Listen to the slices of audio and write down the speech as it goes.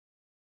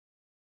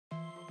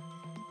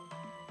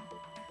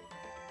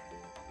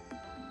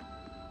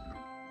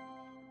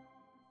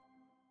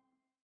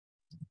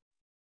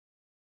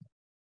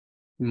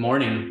Good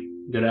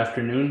morning, good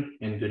afternoon,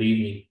 and good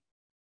evening.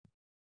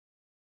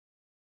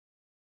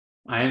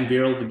 I am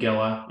Viral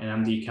Vigela, and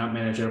I'm the account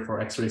manager for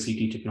X-ray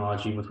CT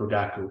technology with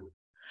Rogaku.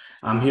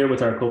 I'm here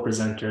with our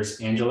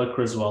co-presenters, Angela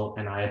Criswell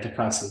and Aya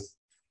Takasi.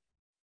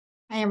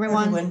 Hi,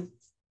 everyone.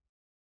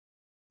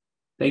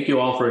 Thank you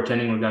all for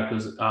attending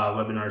Rogaku's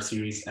webinar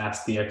series,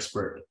 Ask the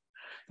Expert.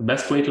 The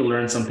best way to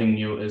learn something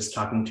new is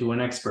talking to an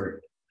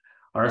expert.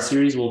 Our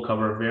series will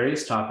cover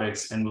various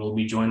topics and we will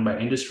be joined by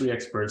industry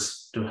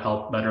experts to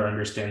help better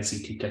understand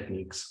CT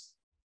techniques.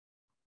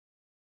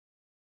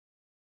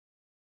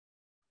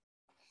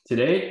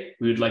 Today,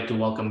 we would like to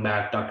welcome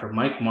back Dr.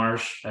 Mike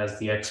Marsh as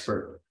the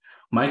expert.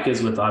 Mike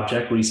is with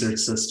Object Research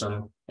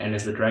System and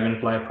is the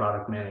Dragonfly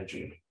product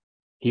manager.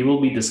 He will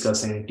be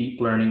discussing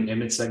deep learning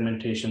image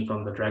segmentation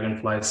from the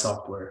Dragonfly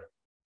software.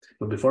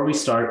 But before we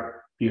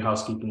start, a few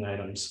housekeeping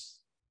items.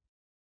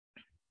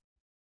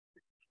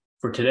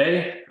 For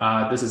today,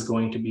 this is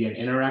going to be an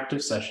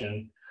interactive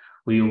session.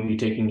 We will be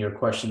taking your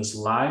questions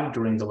live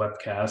during the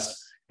webcast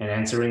and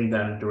answering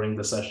them during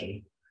the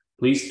session.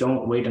 Please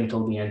don't wait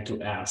until the end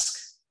to ask.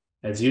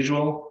 As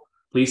usual,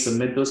 please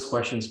submit those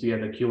questions via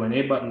the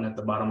Q&A button at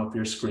the bottom of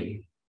your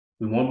screen.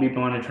 We won't be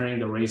monitoring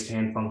the raised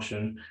hand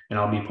function, and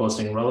I'll be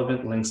posting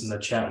relevant links in the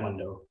chat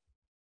window.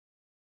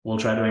 We'll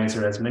try to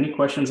answer as many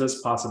questions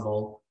as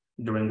possible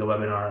during the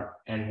webinar,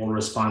 and we'll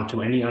respond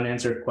to any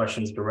unanswered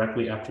questions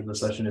directly after the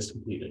session is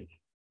completed.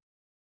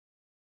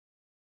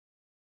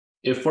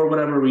 If for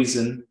whatever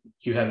reason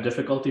you have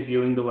difficulty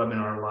viewing the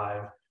webinar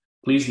live,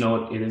 please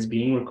note it is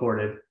being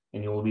recorded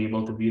and you will be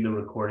able to view the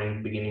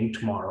recording beginning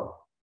tomorrow.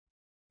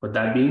 With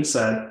that being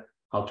said,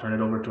 I'll turn it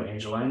over to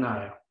Angela and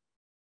Aya.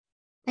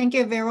 Thank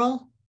you,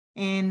 Viral,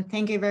 and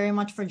thank you very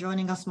much for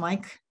joining us,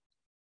 Mike.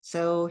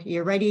 So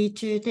you're ready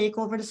to take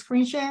over the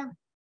screen share?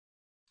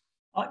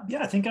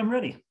 Yeah, I think I'm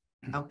ready.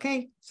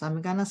 Okay, so I'm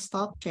gonna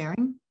stop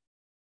sharing.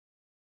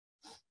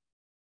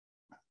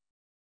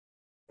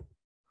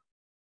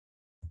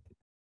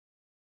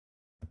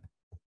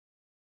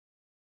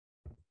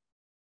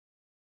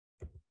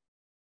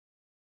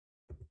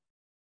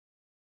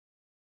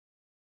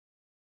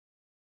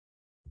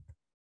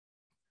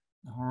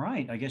 All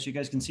right, I guess you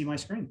guys can see my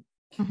screen.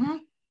 Mm-hmm.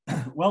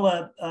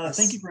 Well,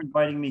 thank you for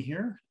inviting me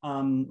here.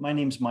 My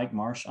name's Mike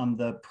Marsh. I'm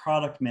the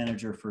product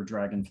manager for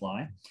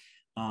Dragonfly.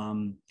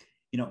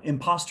 You know,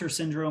 imposter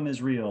syndrome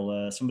is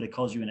real. Somebody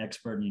calls you an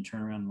expert and you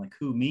turn around and like,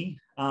 who, me?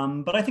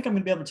 But I think I'm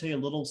gonna be able to tell you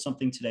a little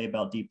something today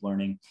about deep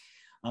learning.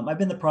 I've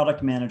been the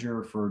product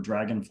manager for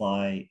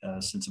Dragonfly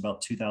since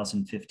about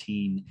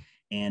 2015.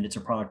 And it's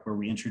a product where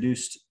we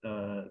introduced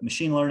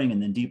machine learning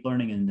and then deep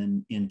learning, and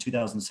then in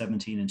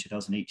 2017 and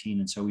 2018.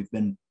 And so we've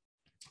been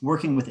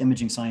working with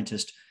imaging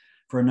scientists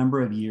for a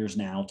number of years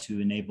now to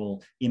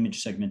enable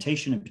image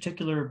segmentation in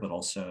particular, but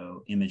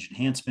also image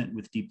enhancement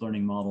with deep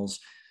learning models.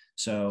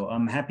 So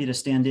I'm happy to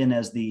stand in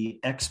as the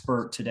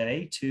expert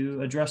today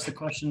to address the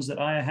questions that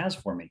Aya has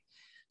for me.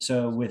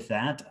 So with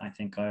that, I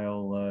think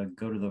I'll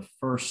go to the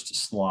first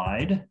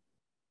slide.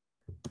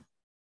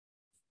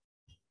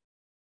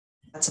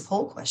 That's a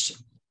poll question.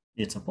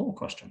 It's a poll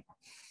question.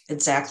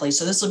 Exactly.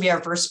 So this will be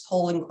our first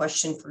polling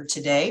question for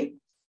today.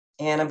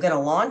 And I'm going to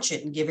launch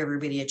it and give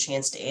everybody a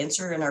chance to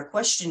answer. And our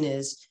question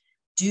is,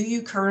 do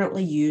you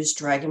currently use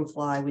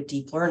Dragonfly with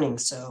deep learning?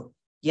 So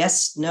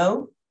yes,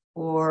 no,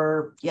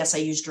 or yes, I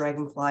use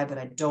Dragonfly, but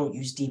I don't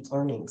use deep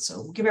learning.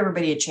 So we'll give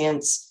everybody a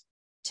chance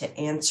to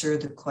answer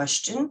the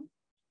question.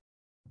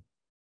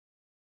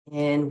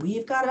 And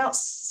we've got about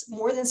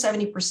more than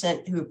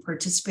 70% who have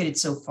participated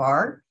so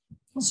far.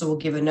 So we'll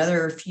give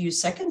another few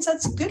seconds.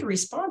 That's a good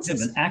response.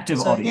 It's an active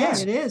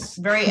audience. Yeah, it is.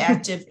 Very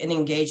active and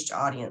engaged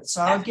audience.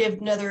 So I'll give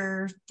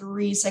another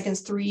 3 seconds,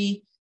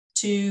 3,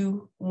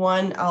 2,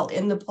 1. I'll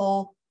end the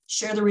poll,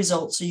 share the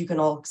results so you can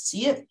all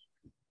see it.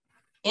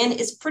 And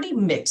it's pretty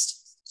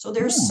mixed. So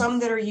there's some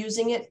that are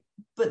using it,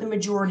 but the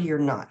majority are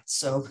not.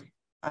 So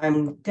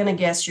I'm going to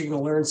guess you're going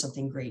to learn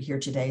something great here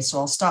today. So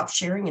I'll stop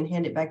sharing and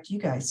hand it back to you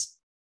guys.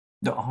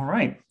 All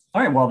right.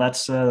 All right, well,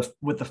 that's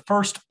with the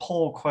first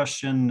poll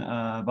question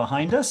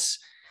behind us.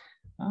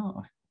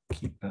 Oh, I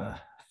keep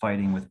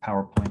fighting with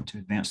PowerPoint to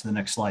advance to the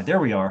next slide. There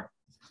we are.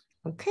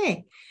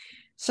 Okay,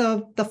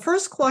 so the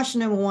first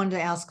question I wanted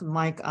to ask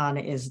Mike on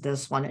is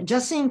this one.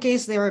 Just in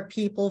case there are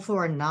people who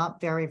are not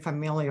very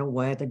familiar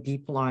with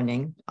deep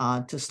learning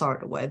to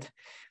start with,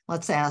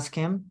 let's ask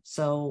him.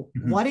 So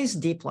what is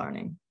deep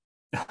learning?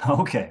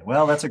 Okay,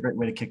 well, that's a great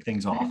way to kick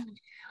things off.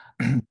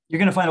 You're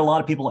going to find a lot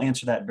of people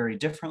answer that very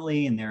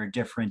differently, and there are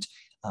different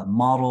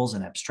models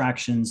and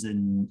abstractions,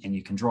 and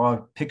you can draw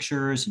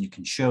pictures and you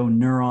can show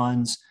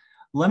neurons.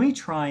 Let me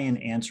try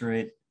and answer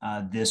it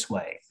this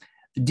way.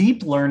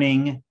 Deep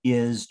learning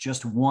is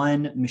just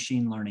one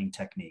machine learning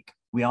technique.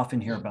 We often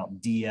hear about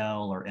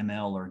DL or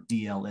ML or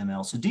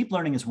DL-ML. So deep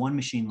learning is one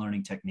machine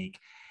learning technique,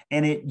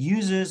 and it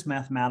uses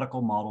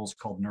mathematical models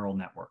called neural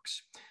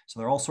networks. So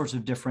there are all sorts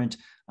of different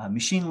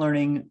machine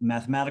learning,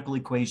 mathematical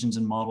equations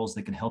and models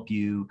that can help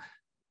you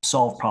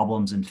solve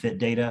problems and fit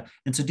data.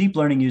 And so deep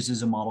learning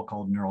uses a model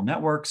called neural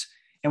networks.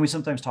 And we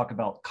sometimes talk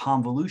about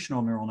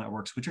convolutional neural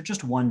networks, which are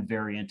just one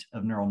variant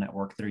of neural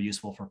network that are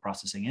useful for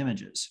processing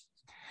images.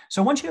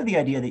 So once you have the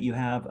idea that you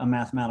have a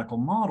mathematical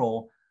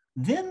model,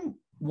 then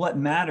what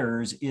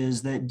matters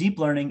is that deep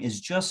learning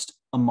is just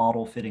a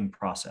model fitting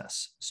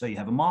process. So you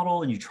have a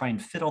model and you try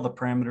and fit all the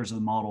parameters of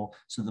the model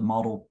so the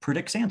model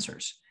predicts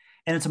answers.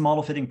 And it's a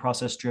model fitting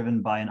process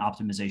driven by an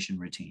optimization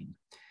routine.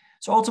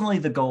 So ultimately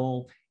the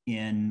goal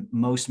in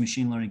most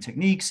machine learning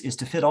techniques is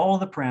to fit all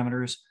of the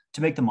parameters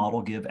to make the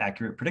model give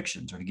accurate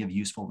predictions or to give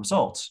useful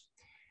results.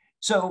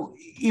 So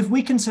if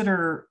we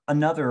consider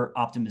another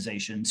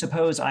optimization,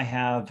 suppose I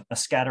have a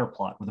scatter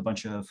plot with a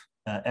bunch of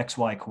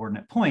XY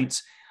coordinate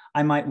points,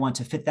 I might want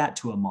to fit that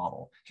to a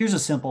model. Here's a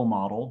simple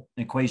model,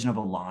 an equation of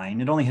a line.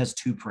 It only has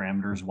two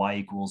parameters, y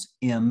equals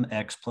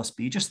mx plus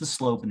b, just the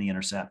slope and the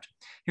intercept.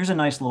 Here's a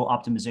nice little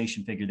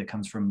optimization figure that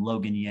comes from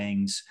Logan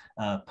Yang's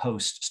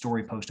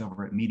story post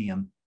over at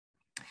Medium.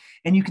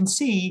 And you can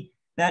see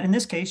that in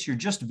this case, you're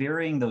just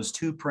varying those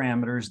two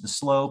parameters, the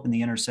slope and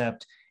the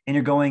intercept, and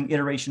you're going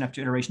iteration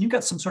after iteration. You've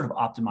got some sort of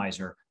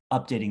optimizer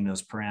updating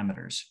those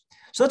parameters.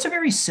 So that's a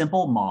very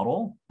simple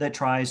model that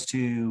tries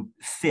to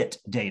fit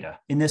data.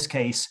 In this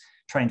case,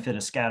 try and fit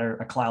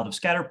a cloud of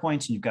scatter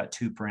points, and you've got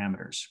two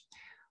parameters.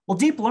 Well,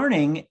 deep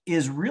learning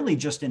is really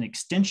just an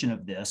extension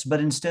of this,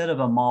 but instead of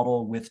a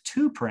model with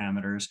two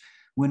parameters,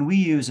 when we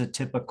use a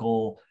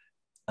typical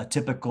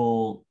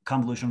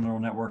convolutional neural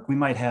network, we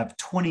might have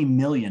 20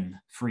 million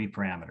free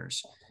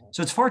parameters.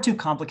 So it's far too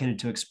complicated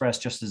to express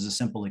just as a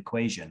simple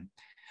equation.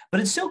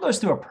 But it still goes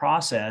through a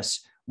process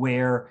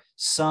where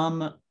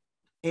some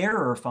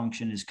error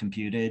function is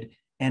computed,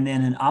 and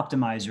then an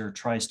optimizer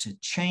tries to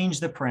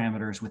change the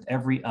parameters with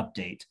every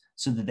update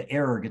so that the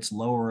error gets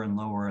lower and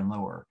lower and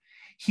lower.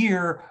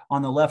 Here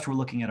on the left, we're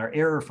looking at our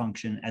error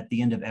function at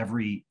the end of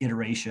every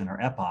iteration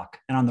or epoch.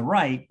 And on the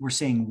right, we're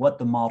seeing what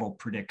the model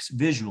predicts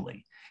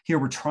visually. Here,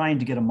 we're trying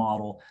to get a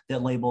model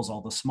that labels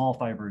all the small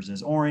fibers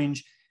as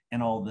orange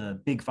and all the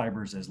big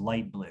fibers as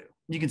light blue.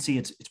 You can see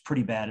it's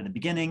pretty bad at the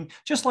beginning,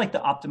 just like the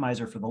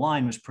optimizer for the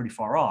line was pretty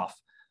far off,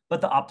 but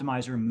the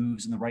optimizer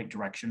moves in the right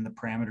direction and the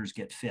parameters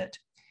get fit.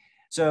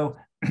 So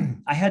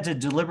I had to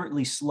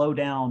deliberately slow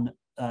down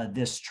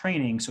this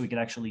training so we could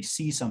actually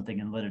see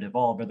something and let it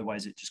evolve.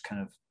 Otherwise, it just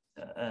kind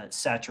of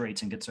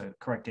saturates and gets a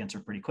correct answer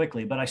pretty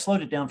quickly. But I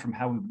slowed it down from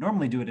how we would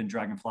normally do it in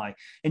Dragonfly.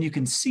 And you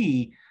can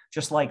see,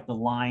 just like the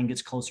line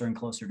gets closer and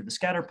closer to the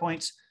scatter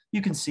points,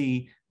 you can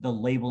see the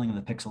labeling of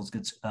the pixels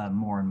gets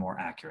more and more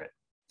accurate.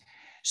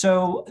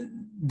 So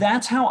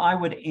that's how I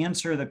would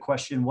answer the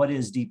question, what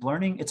is deep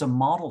learning? It's a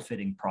model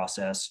fitting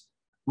process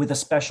with a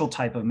special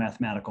type of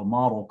mathematical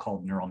model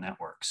called neural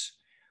networks.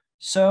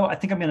 So I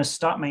think I'm going to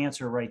stop my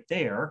answer right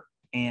there,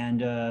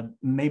 and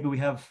maybe we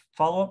have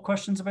follow-up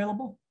questions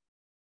available.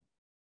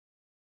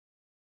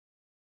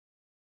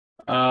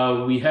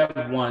 We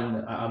have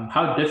one.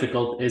 How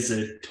difficult is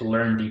it to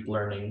learn deep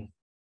learning?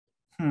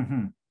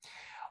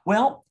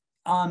 Well,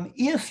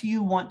 if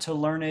you want to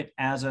learn it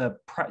as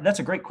that's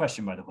a great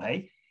question, by the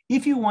way.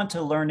 If you want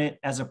to learn it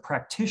as a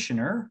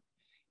practitioner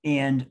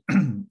and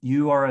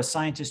you are a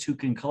scientist who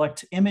can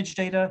collect image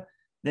data,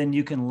 then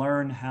you can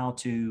learn how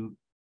to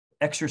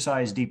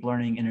exercise deep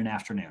learning in an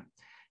afternoon.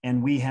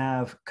 And we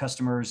have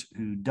customers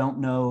who don't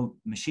know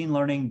machine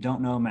learning,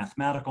 don't know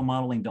mathematical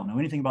modeling, don't know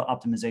anything about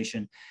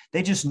optimization.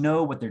 They just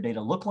know what their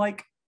data look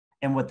like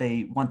and what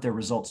they want their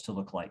results to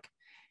look like.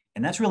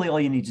 And that's really all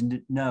you need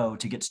to know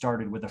to get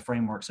started with a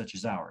framework such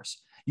as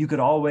ours. You could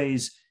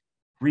always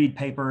read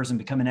papers and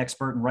become an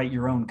expert and write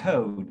your own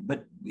code,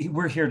 but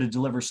we're here to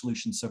deliver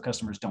solutions so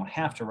customers don't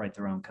have to write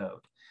their own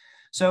code.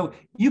 So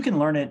you can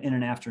learn it in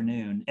an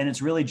afternoon, and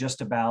it's really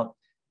just about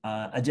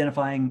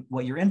identifying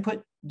what your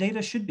input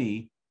data should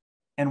be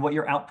and what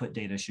your output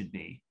data should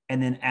be,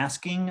 and then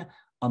asking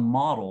a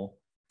model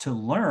to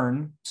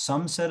learn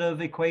some set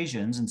of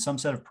equations and some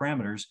set of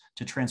parameters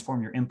to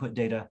transform your input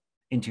data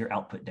into your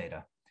output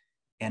data.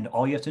 And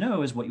all you have to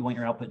know is what you want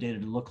your output data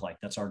to look like.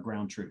 That's our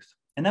ground truth.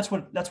 And that's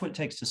what it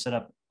takes to set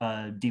up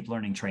deep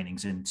learning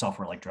trainings in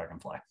software like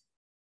Dragonfly.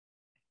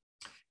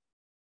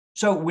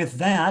 So with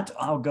that,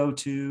 I'll go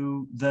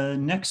to the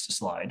next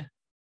slide.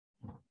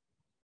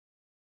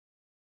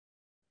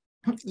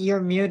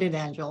 You're muted,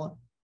 Angela.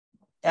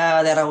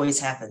 That always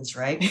happens,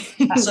 right?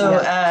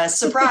 So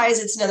surprise,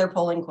 it's another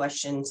polling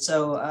question.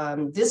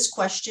 So this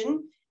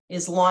question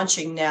is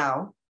launching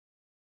now.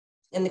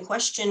 And the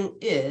question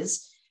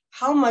is,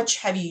 how much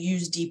have you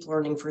used deep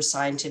learning for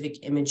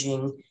scientific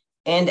imaging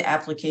and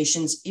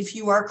applications if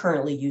you are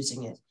currently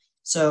using it?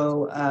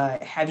 So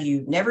have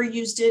you never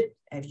used it?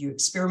 Have you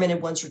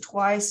experimented once or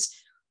twice?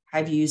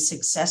 Have you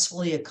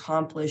successfully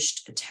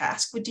accomplished a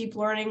task with deep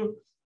learning?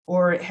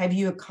 Or have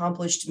you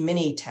accomplished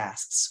many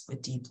tasks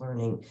with deep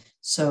learning?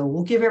 So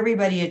we'll give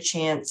everybody a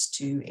chance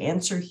to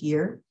answer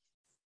here.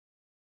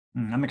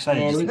 I'm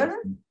excited. And we got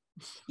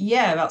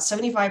about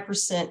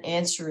 75%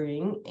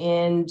 answering,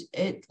 and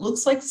it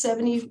looks like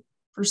 70%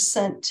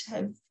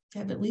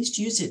 have at least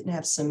used it and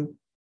have some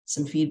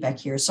feedback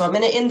here. So I'm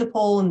going to end the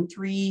poll in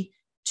 3,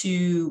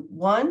 2,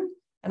 1,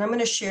 and I'm going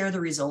to share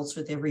the results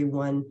with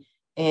everyone.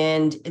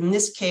 And in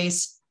this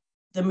case,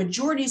 the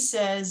majority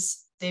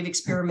says they've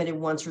experimented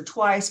once or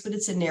twice, but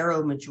it's a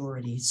narrow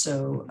majority.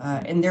 So,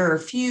 and there are a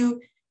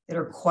few that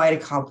are quite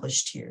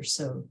accomplished here.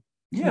 So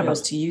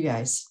kudos to you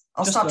guys.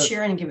 I'll stop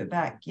sharing and give it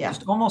back. Yeah.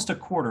 Just almost a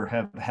quarter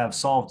have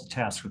solved the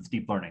task with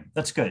deep learning.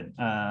 That's good.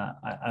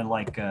 I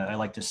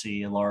like to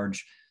see a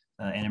large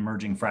and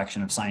emerging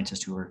fraction of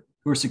scientists who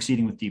are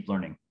succeeding with deep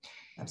learning.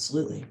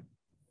 Absolutely.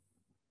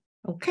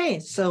 Okay,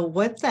 so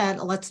with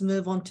that, let's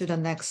move on to the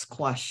next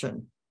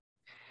question.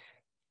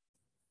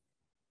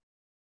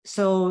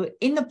 So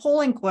in the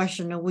polling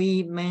question,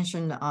 we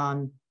mentioned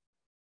on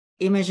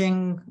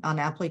imaging on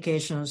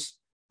applications,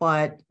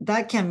 but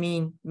that can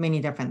mean many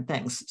different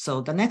things.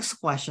 So the next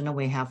question that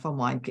we have for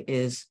Mike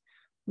is,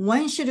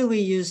 when should we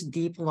use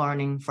deep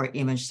learning for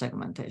image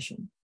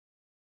segmentation?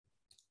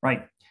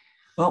 Right.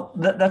 Well,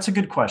 that's a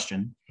good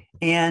question.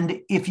 And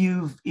if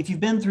you've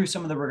been through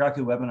some of the Rigaku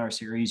webinar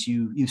series,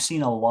 you've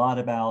seen a lot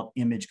about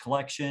image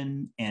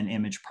collection and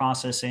image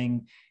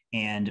processing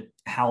and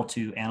how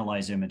to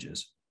analyze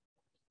images.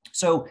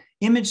 So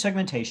image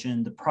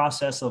segmentation, the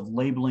process of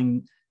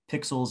labeling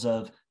pixels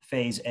of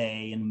phase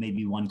A and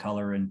maybe one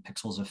color and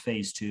pixels of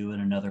phase 2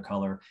 and another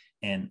color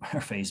and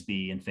or phase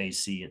B and phase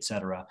C, et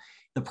cetera.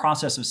 The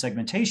process of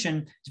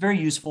segmentation is very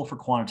useful for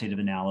quantitative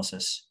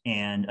analysis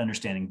and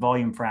understanding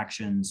volume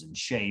fractions and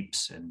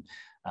shapes and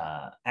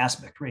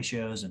aspect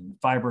ratios and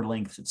fiber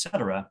lengths, et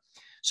cetera.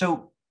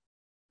 So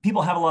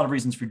people have a lot of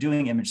reasons for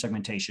doing image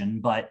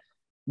segmentation, but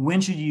when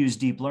should you use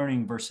deep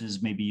learning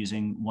versus maybe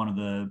using one of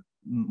the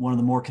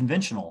more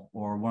conventional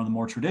or one of the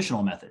more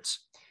traditional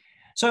methods?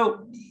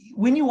 So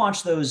when you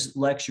watch those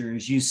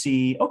lectures, you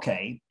see,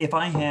 okay, if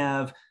I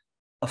have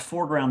a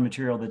foreground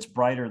material that's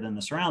brighter than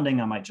the surrounding,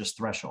 I might just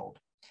threshold.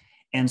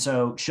 And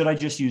so should I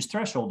just use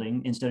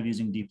thresholding instead of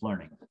using deep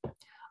learning?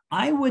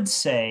 I would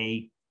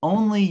say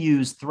only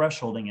use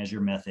thresholding as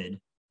your method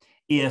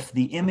if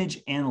the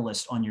image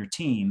analysts on your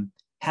team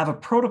have a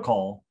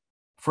protocol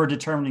for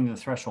determining the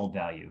threshold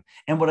value.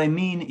 And what I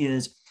mean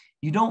is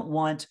you don't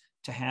want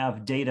to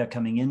have data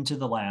coming into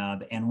the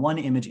lab and one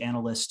image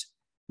analyst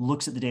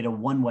looks at the data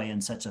one way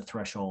and sets a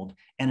threshold,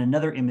 and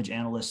another image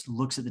analyst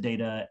looks at the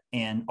data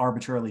and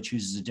arbitrarily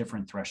chooses a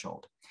different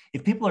threshold.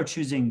 If people are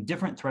choosing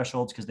different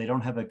thresholds because they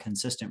don't have a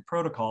consistent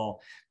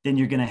protocol, then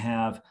you're going to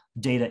have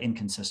data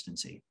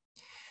inconsistency.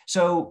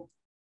 So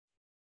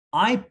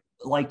I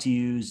like to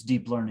use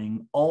deep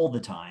learning all the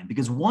time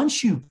because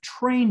once you've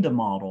trained a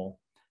model,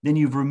 then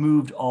you've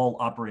removed all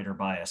operator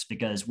bias,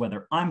 because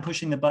whether I'm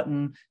pushing the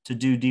button to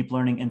do deep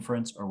learning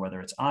inference or whether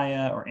it's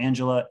Aya or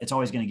Angela, it's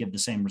always going to give the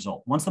same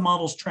result. Once the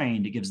model's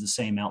trained, it gives the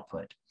same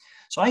output.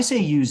 So I say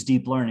use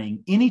deep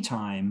learning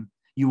anytime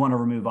you want to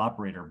remove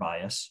operator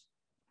bias,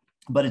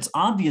 but it's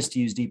obvious to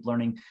use deep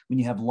learning when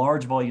you have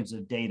large volumes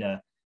of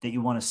data that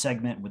you want to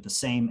segment with the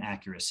same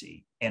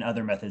accuracy and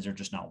other methods are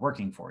just not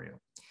working for you.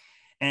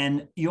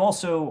 And you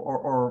also,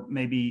 or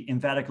maybe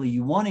emphatically,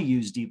 you want to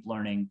use deep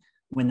learning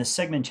when the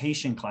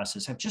segmentation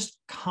classes have just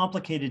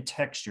complicated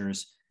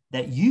textures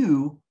that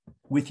you,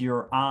 with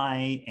your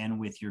eye and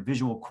with your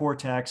visual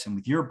cortex and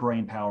with your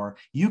brain power,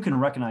 you can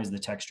recognize the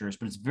textures,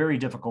 but it's very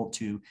difficult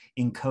to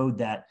encode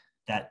that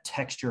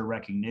texture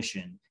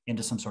recognition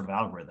into some sort of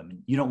algorithm. And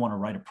you don't want to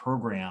write a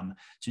program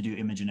to do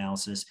image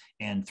analysis,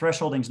 and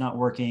thresholding's not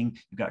working.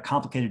 You've got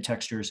complicated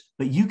textures,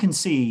 but you can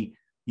see,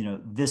 you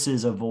know, this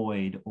is a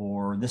void,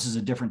 or this is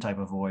a different type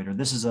of void, or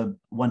this is a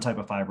one type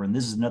of fiber, and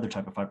this is another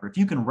type of fiber. If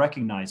you can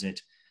recognize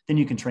it, then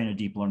you can train a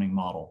deep learning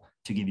model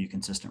to give you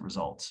consistent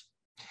results.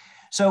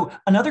 So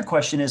another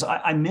question is,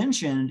 I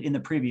mentioned in the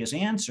previous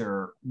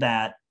answer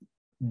that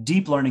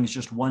deep learning is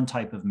just one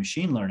type of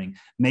machine learning.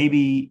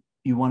 Maybe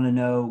you want to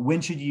know,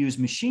 when should you use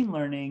machine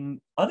learning,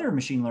 other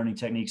machine learning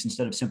techniques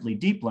instead of simply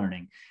deep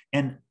learning?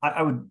 And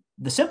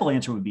the simple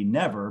answer would be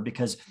never,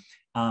 because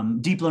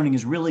deep learning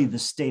is really the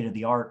state of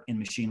the art in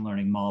machine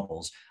learning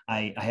models.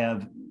 I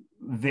have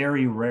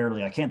very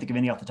rarely, I can't think of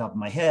any off the top of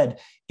my head,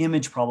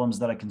 image problems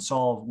that I can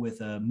solve with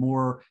a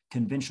more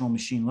conventional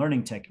machine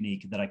learning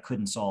technique that I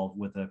couldn't solve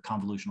with a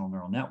convolutional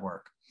neural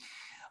network.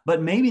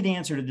 But maybe the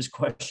answer to this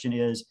question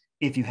is,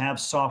 if you have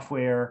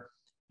software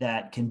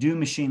that can do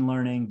machine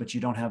learning, but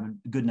you don't have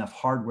good enough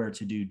hardware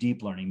to do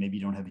deep learning, maybe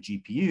you don't have a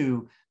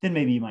GPU, then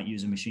maybe you might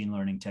use a machine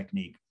learning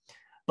technique.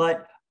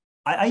 But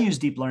I use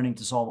deep learning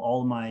to solve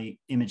all of my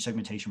image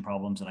segmentation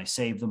problems, and I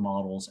save the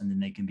models, and then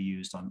they can be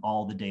used on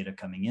all the data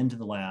coming into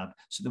the lab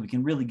so that we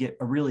can really get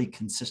a really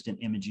consistent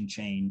imaging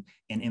chain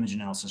and image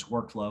analysis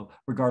workflow,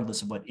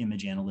 regardless of what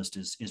image analyst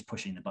is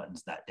pushing the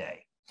buttons that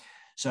day.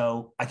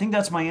 So I think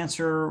that's my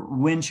answer.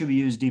 When should we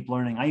use deep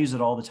learning? I use it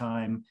all the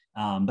time,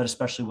 but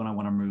especially when I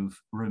want to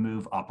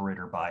remove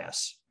operator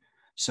bias.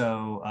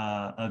 So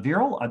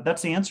Viral,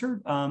 that's the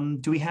answer.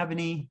 Do we have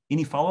any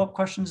follow-up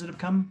questions that have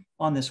come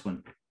on this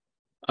one?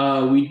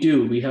 We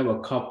do. We have a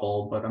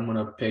couple, but I'm going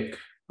to pick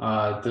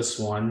this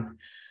one.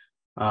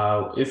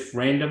 If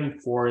random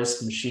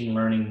forest machine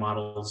learning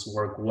models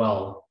work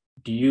well,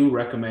 do you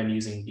recommend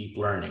using deep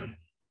learning?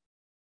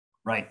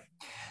 Right.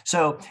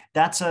 So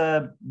that's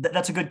a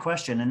good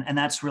question. And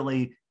that's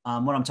really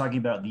what I'm talking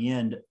about at the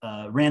end,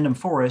 random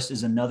forest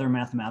is another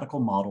mathematical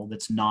model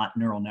that's not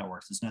neural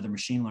networks. It's another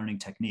machine learning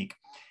technique.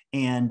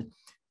 And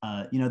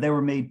they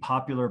were made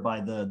popular by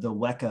the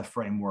Weka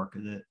framework.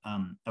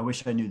 I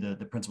wish I knew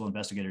the principal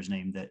investigator's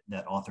name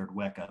that authored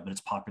Weka, but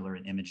it's popular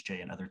in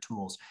ImageJ and other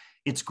tools.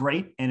 It's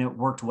great and it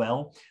worked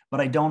well,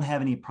 but I don't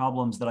have any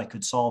problems that I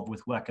could solve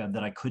with Weka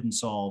that I couldn't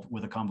solve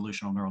with a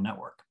convolutional neural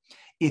network.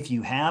 If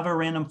you have a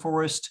random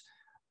forest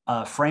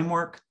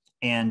framework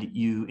and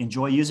you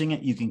enjoy using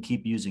it, you can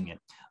keep using it.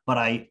 But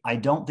I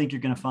don't think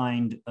you're going to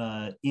find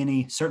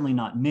certainly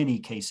not many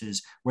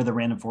cases where the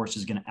random forest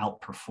is going to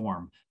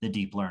outperform the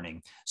deep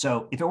learning.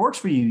 So if it works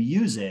for you,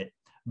 use it.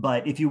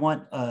 But if you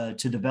want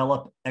to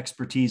develop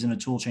expertise in a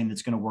tool chain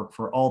that's going to work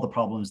for all the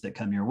problems that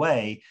come your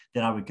way,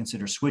 then I would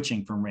consider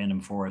switching from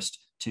random forest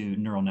to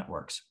neural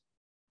networks.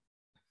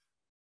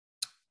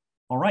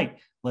 All right,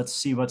 let's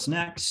see what's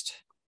next.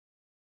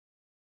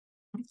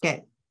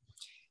 Okay.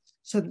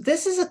 So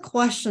this is a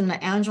question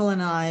that Angela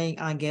and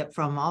I get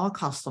from our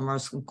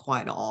customers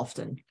quite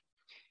often.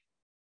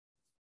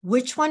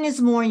 Which one is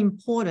more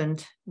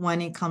important when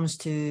it comes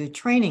to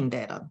training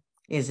data?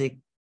 Is it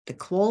the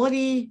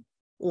quality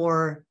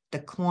or the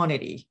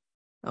quantity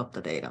of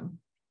the data?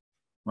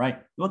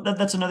 Right. Well,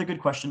 that's another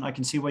good question. I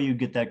can see why you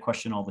get that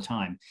question all the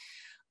time.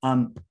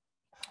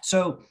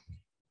 So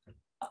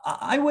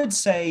I would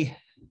say,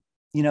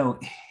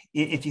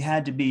 if you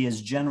had to be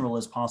as general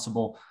as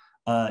possible,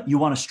 you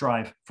want to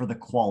strive for the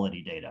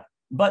quality data,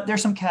 but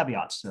there's some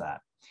caveats to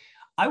that.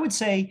 I would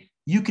say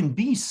you can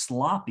be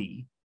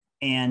sloppy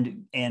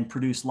and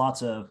produce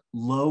lots of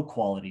low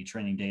quality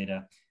training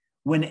data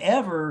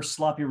whenever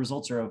sloppy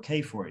results are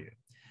okay for you.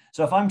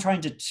 So if I'm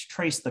trying to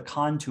trace the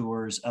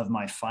contours of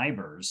my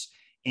fibers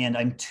and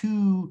I'm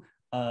too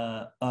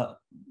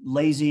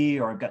lazy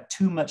or I've got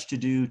too much to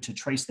do to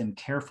trace them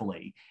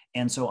carefully,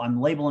 and so I'm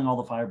labeling all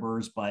the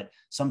fibers, but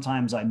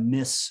sometimes I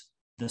miss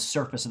the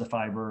surface of the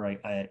fiber,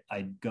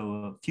 I go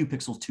a few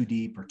pixels too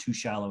deep or too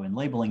shallow in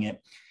labeling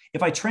it.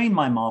 If I train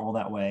my model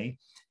that way,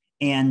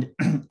 and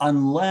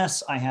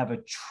unless I have a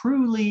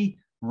truly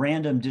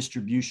random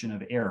distribution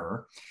of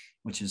error,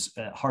 which is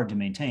hard to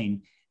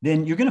maintain,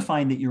 then you're going to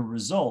find that your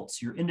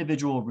results, your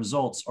individual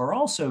results, are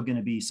also going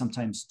to be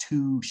sometimes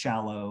too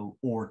shallow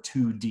or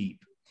too deep.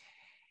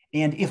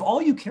 And if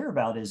all you care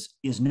about is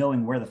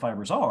knowing where the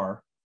fibers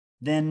are,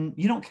 then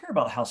you don't care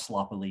about how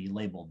sloppily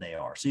labeled they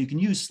are. So you can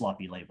use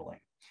sloppy labeling.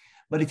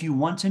 But if you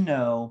want to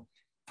know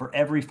for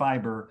every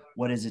fiber,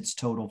 what is its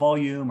total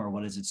volume or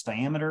what is its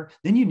diameter,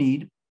 then you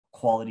need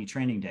quality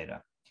training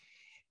data.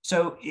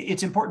 So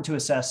it's important to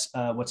assess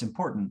what's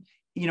important.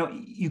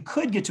 You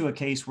could get to a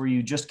case where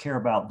you just care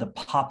about the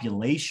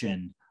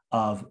population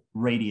of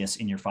radius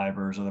in your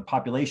fibers or the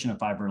population of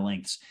fiber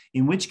lengths,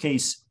 in which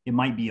case it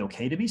might be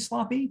okay to be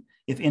sloppy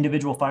if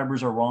individual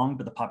fibers are wrong,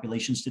 but the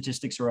population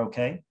statistics are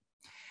okay.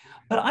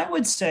 But I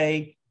would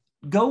say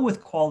go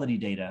with quality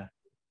data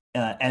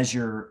as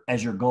your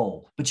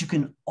goal, but you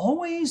can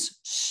always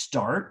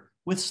start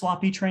with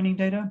sloppy training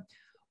data.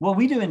 What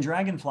we do in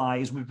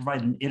Dragonfly is we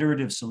provide an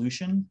iterative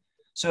solution.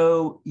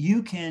 So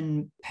you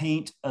can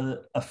paint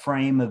a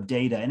frame of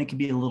data and it can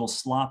be a little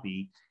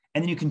sloppy,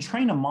 and then you can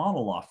train a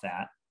model off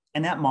that.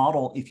 And that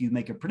model, if you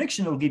make a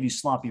prediction, it'll give you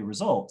sloppy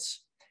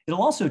results.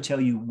 It'll also tell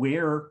you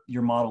where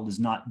your model is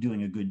not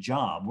doing a good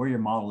job, where your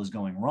model is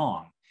going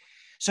wrong.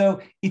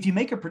 So if you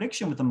make a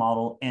prediction with the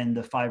model and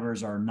the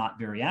fibers are not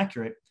very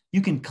accurate,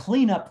 you can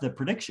clean up the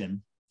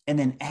prediction and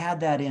then add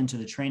that into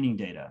the training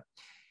data.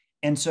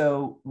 And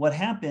so what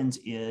happens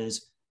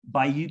is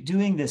by you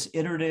doing this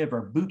iterative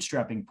or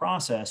bootstrapping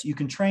process, you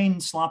can train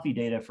sloppy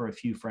data for a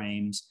few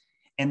frames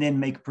and then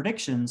make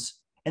predictions.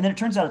 And then it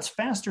turns out it's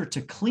faster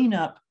to clean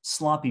up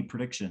sloppy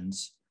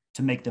predictions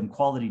to make them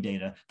quality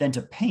data than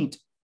to paint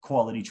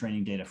quality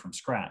training data from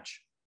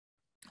scratch.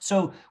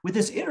 So with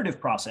this iterative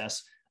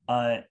process,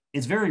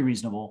 it's very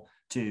reasonable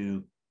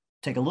to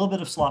take a little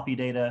bit of sloppy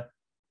data,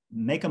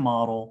 make a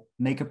model,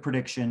 make a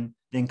prediction,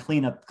 then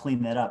clean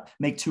that up,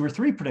 make 2 or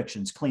 3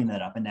 predictions, clean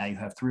that up, and now you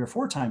have 3 or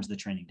 4 times the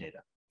training data.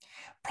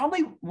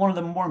 Probably one of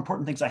the more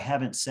important things I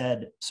haven't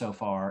said so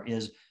far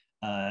is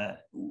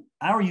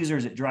our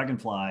users at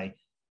Dragonfly,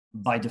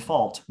 by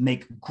default,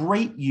 make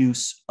great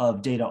use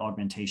of data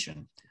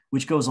augmentation,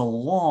 which goes a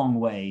long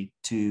way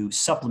to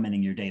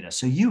supplementing your data.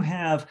 So you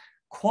have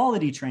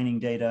quality training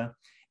data,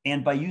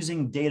 and by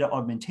using data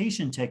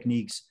augmentation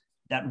techniques,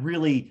 that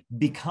really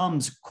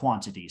becomes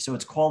quantity. So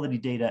it's quality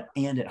data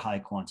and at high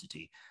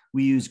quantity.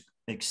 We use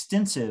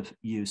extensive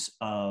use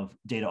of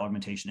data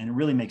augmentation, and it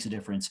really makes a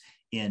difference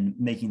in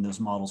making those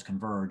models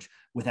converge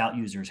without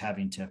users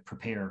having to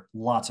prepare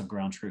lots of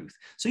ground truth.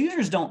 So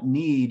users don't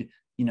need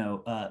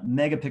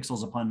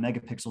megapixels upon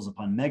megapixels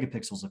upon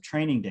megapixels of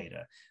training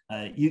data.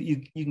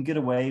 You can get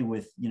away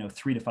with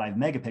 3 to 5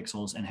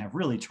 megapixels and have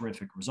really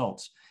terrific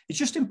results. It's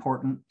just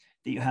important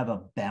that you have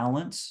a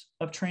balance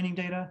of training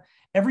data.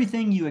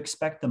 Everything you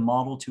expect the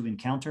model to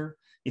encounter,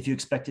 If you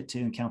expect it to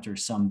encounter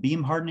some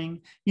beam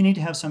hardening, you need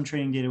to have some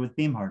training data with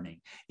beam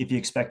hardening. If you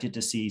expect it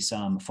to see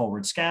some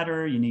forward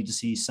scatter, you need to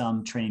see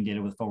some training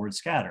data with forward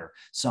scatter.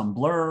 Some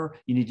blur,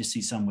 you need to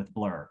see some with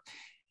blur.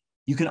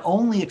 You can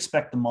only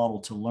expect the model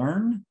to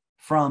learn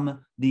from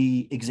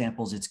the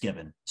examples it's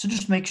given. So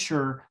just make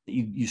sure that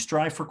you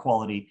strive for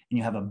quality and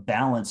you have a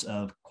balance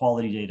of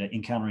quality data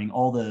encountering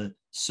all the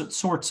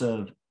sorts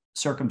of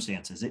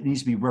circumstances. It needs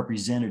to be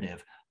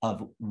representative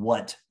of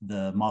what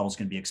the model is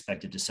going to be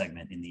expected to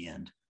segment in the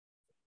end.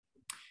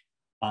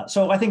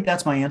 So I think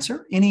that's my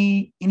answer.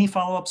 Any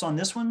follow-ups on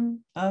this one,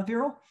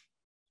 Viral?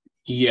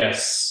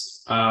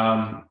 Yes.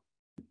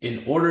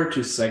 In order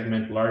to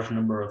segment large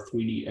number of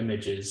 3D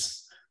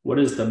images, what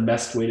is the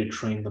best way to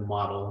train the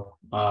model?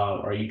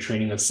 Are you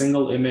training a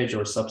single image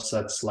or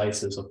subset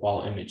slices of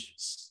all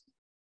images?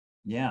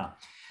 Yeah.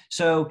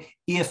 So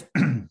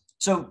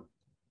so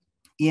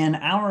in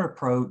our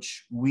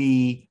approach,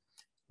 we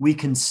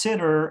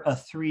consider a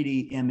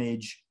 3D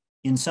image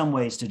in some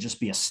ways to just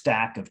be a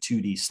stack of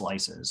 2D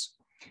slices.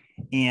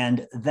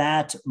 And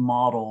that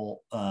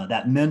model,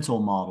 that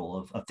mental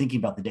model of thinking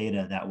about the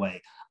data that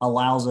way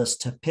allows us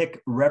to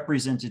pick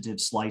representative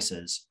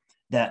slices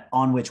that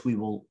on which we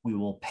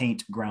will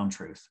paint ground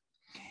truth.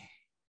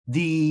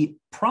 The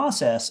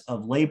process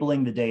of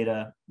labeling the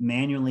data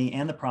manually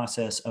and the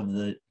process of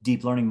the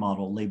deep learning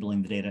model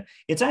labeling the data,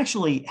 it's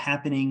actually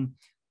happening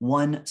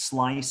one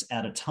slice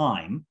at a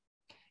time.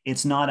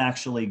 It's not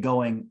actually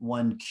going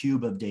one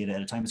cube of data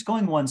at a time. It's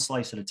going one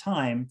slice at a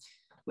time.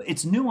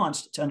 It's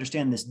nuanced to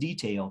understand this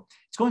detail.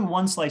 It's going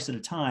one slice at a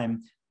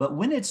time, but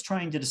when it's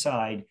trying to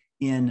decide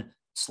in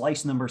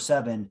slice number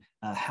 7,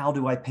 how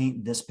do I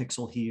paint this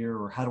pixel here,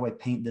 or how do I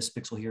paint this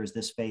pixel here? Is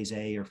this phase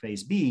A or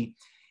phase B?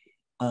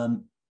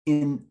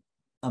 In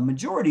a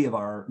majority of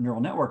our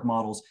neural network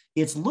models,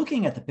 it's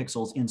looking at the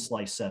pixels in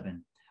slice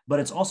 7, but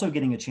it's also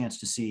getting a chance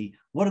to see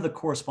what do the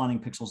corresponding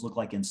pixels look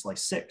like in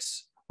slice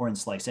 6 or in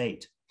slice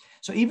 8.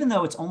 So even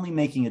though it's only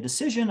making a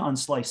decision on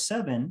slice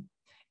 7,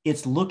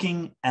 it's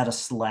looking at a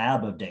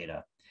slab of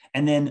data.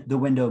 And then the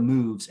window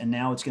moves, and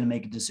now it's going to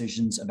make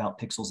decisions about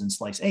pixels in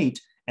slice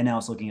 8, and now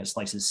it's looking at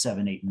slices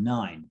 7, 8, and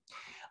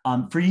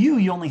 9. For you,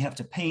 you only have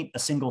to paint a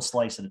single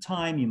slice at a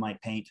time. You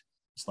might paint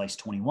slice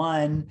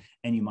 21,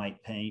 and you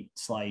might paint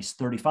slice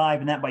 35,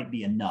 and that might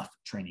be enough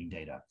training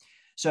data.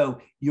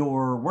 So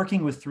you're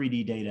working with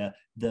 3D data.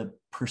 The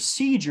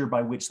procedure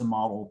by which the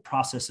model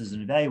processes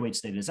and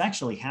evaluates data is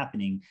actually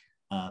happening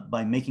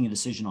by making a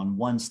decision on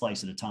one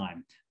slice at a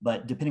time.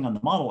 But depending on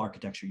the model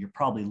architecture, you're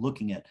probably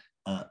looking at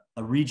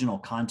a regional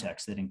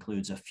context that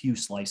includes a few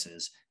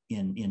slices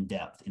in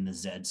depth in the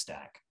Z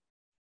stack.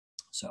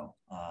 So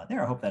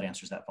there, I hope that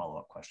answers that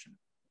follow-up question.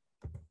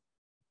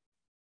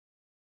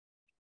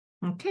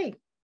 Okay,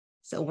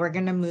 so we're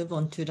going to move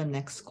on to the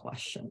next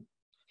question.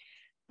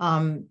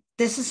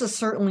 This is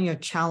certainly a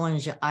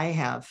challenge I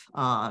have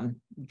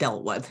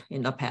dealt with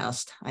in the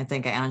past. I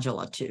think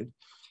Angela too.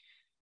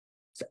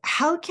 So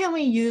how can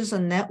we use a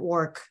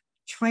network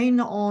trained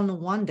on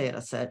one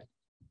data set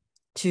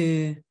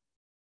to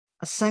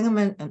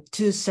segment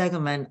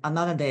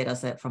another data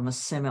set from a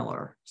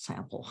similar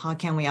sample? How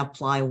can we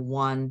apply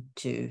one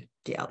to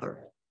the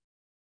other?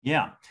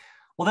 Yeah,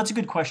 well, that's a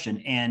good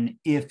question. And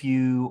if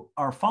you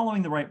are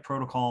following the right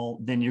protocol,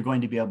 then you're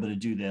going to be able to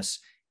do this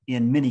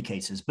in many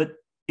cases, but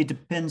it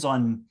depends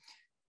on,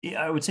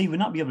 I would say you would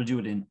not be able to do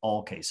it in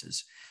all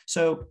cases.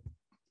 So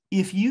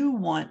if you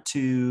want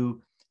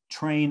to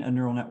train a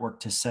neural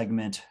network to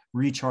segment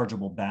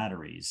rechargeable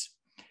batteries,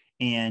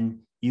 and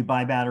you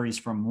buy batteries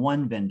from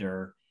one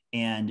vendor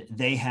and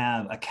they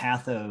have a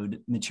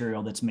cathode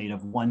material that's made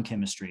of one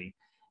chemistry,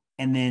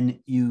 and then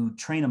you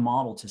train a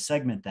model to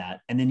segment that,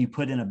 and then you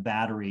put in a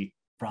battery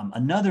from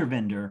another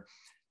vendor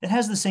that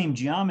has the same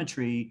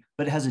geometry,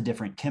 but it has a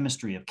different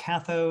chemistry of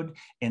cathode,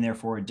 and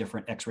therefore a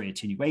different X-ray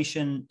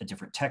attenuation, a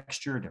different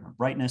texture, a different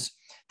brightness,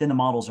 then the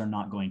models are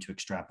not going to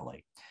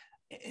extrapolate.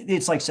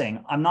 It's like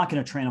saying, I'm not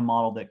going to train a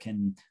model that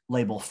can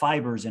label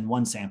fibers in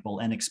one sample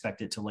and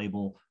expect it to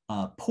label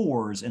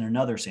pores in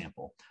another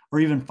sample,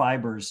 or even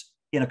fibers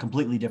in a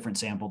completely different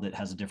sample that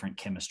has a different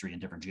chemistry and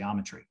different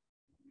geometry.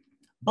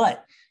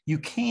 But you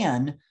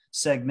can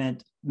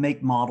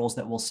make models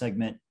that will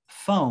segment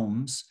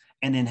foams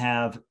and then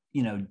have,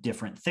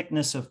 different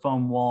thickness of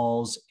foam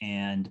walls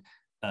and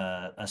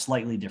a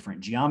slightly different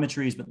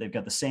geometries, but they've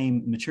got the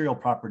same material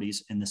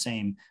properties and the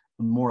same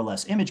more or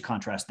less image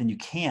contrast, then you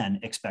can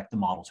expect the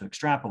model to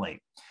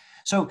extrapolate.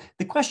 So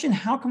the question,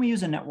 how can we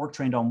use a network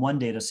trained on one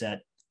data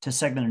set to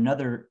segment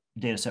another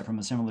data set from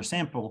a similar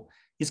sample,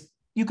 is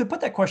you could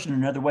put that question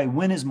another way.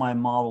 When is my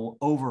model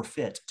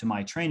overfit to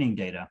my training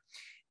data?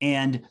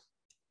 And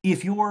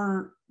if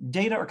your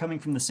data are coming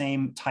from the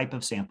same type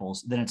of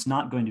samples, then it's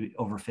not going to be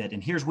overfit.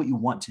 And here's what you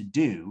want to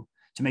do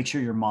to make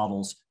sure your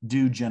models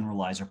do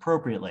generalize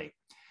appropriately.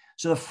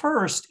 So the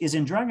first is,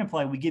 in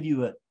Dragonfly, we give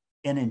you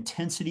an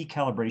intensity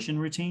calibration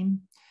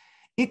routine.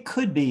 It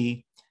could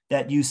be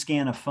that you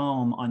scan a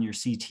foam on your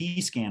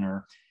CT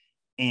scanner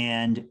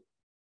and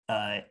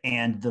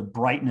and the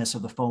brightness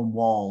of the foam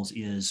walls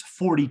is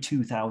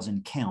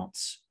 42,000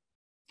 counts,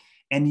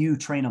 and you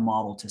train a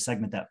model to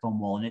segment that foam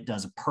wall and it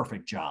does a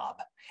perfect job.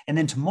 And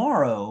then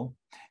tomorrow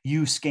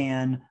you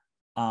scan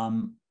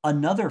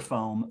another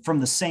foam from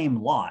the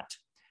same lot,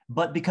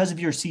 but because of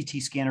your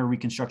CT scanner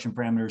reconstruction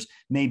parameters,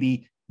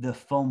 maybe the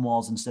foam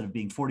walls, instead of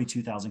being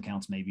 42,000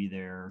 counts, maybe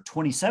they're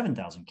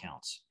 27,000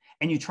 counts.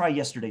 And you try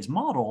yesterday's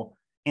model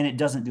and it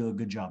doesn't do a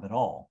good job at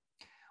all.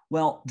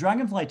 Well,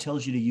 Dragonfly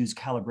tells you to use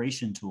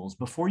calibration tools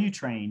before you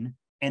train,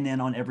 and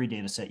then on every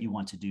data set you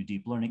want to do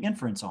deep learning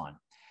inference on.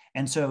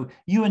 And so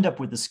you end up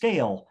with the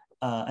scale,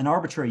 an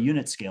arbitrary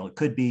unit scale. It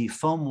could be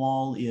foam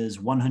wall is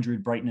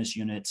 100 brightness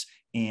units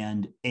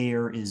and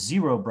air is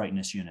 0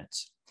 brightness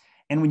units.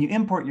 And when you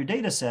import your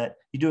data set,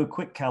 you do a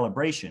quick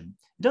calibration.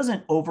 It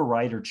doesn't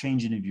overwrite or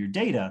change any of your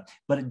data,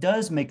 but it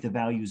does make the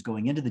values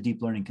going into the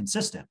deep learning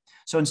consistent.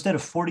 So instead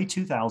of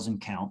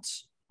 42,000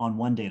 counts on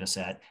one data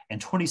set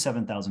and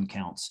 27,000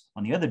 counts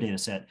on the other data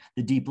set,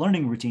 the deep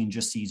learning routine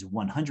just sees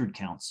 100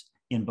 counts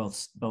in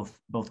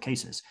both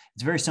cases.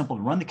 It's very simple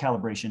to run the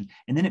calibration,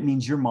 and then it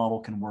means your model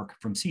can work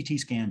from CT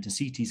scan to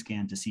CT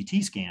scan to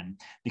CT scan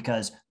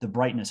because the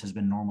brightness has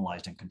been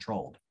normalized and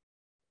controlled.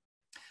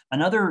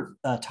 Another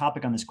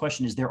topic on this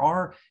question is there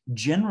are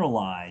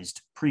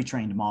generalized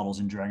pre-trained models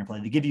in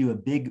Dragonfly that give you a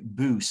big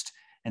boost,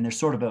 and they're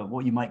sort of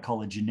what you might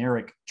call a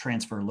generic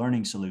transfer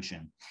learning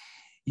solution.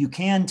 You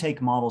can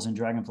take models in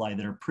Dragonfly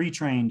that are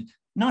pre-trained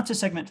not to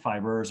segment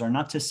fibers or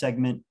not to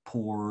segment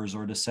pores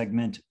or to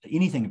segment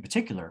anything in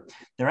particular.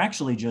 They're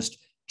actually just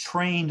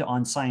trained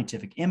on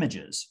scientific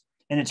images.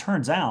 And it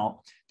turns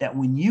out that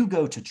when you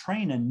go to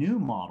train a new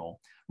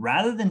model,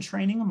 rather than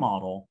training a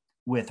model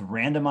with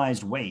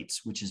randomized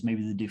weights, which is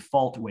maybe the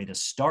default way to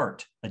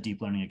start a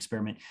deep learning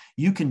experiment,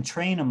 you can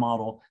train a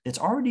model that's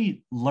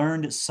already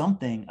learned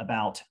something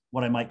about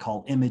what I might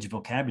call image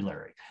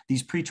vocabulary.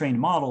 These pre-trained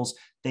models,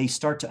 they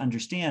start to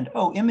understand,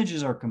 oh,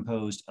 images are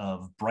composed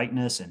of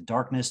brightness and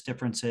darkness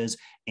differences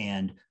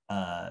and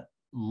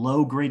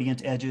low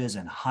gradient edges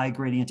and high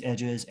gradient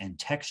edges and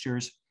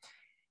textures.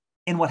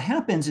 And what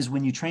happens is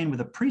when you train with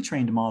a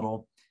pre-trained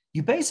model,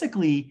 you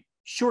basically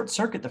short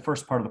circuit the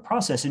first part of the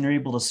process and you're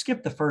able to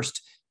skip the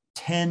first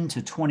 10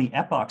 to 20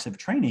 epochs of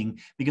training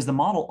because the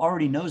model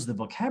already knows the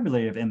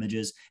vocabulary of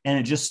images and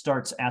it just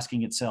starts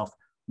asking itself,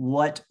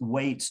 what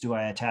weights do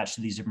I attach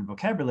to these different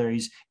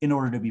vocabularies in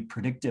order to be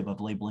predictive of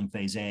labeling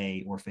phase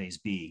A or phase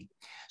B?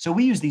 So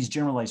we use these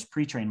generalized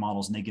pre-trained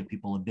models and they give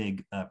people a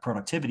big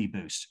productivity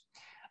boost.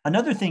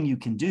 Another thing you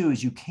can do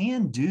is you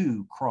can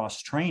do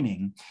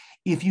cross-training.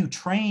 If you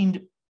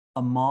trained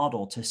a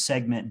model to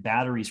segment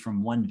batteries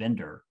from one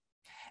vendor,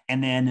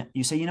 and then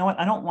you say, you know what,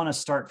 I don't want to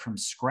start from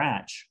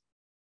scratch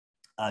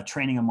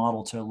training a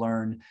model to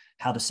learn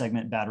how to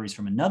segment batteries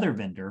from another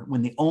vendor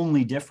when the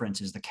only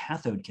difference is the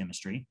cathode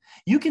chemistry.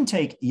 You can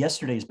take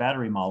yesterday's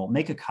battery model,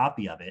 make a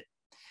copy of it,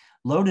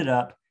 load it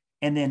up,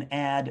 and then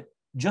add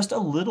just a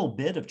little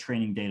bit of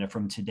training data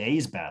from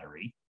today's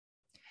battery,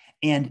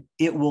 and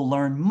it will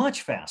learn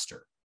much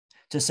faster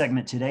to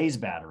segment today's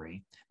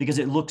battery because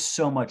it looks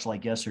so much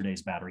like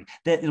yesterday's battery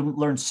that it'll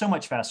learn so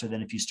much faster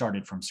than if you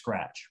started from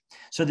scratch.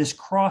 So this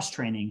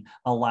cross-training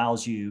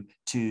allows you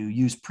to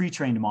use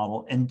pre-trained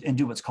model and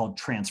do what's called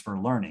transfer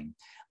learning.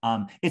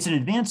 It's an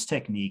advanced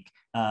technique.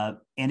 And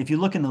if you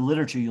look in the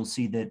literature, you'll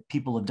see that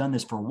people have done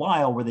this for a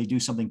while where they do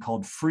something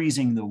called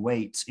freezing the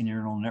weights in your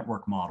neural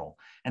network model.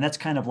 And that's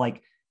kind of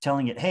like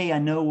telling it, hey, I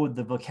know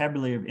the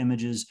vocabulary of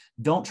images,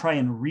 don't try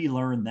and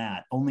relearn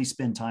that. Only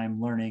spend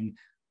time learning,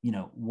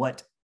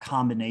 what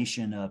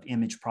combination of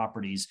image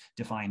properties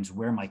defines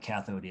where my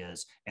cathode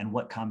is and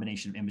what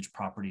combination of image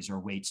properties or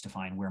weights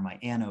define where my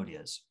anode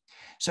is.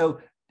 So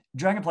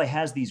Dragonfly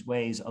has these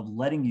ways of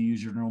letting you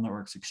use your neural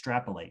networks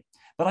extrapolate.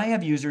 But I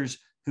have users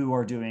who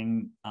are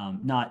doing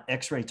not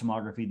X-ray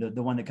tomography.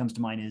 The one that comes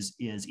to mind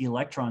is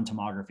electron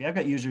tomography. I've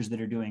got users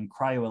that are doing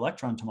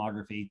cryo-electron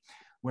tomography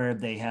where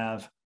they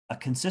have a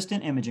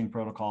consistent imaging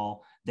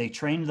protocol. They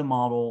trained the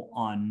model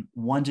on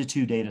 1 to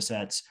 2 data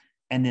sets,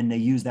 and then they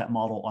use that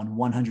model on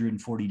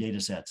 140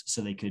 data sets so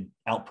they could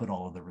output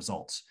all of the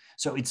results.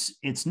 So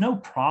it's no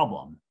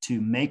problem to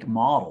make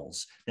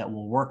models that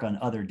will work on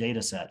other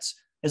data sets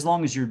as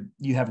long as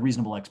you have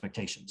reasonable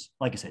expectations.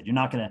 Like I said, you're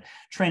not going to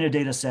train a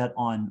data set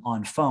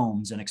on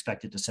foams and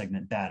expect it to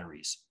segment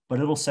batteries, but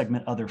it'll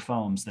segment other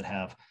foams that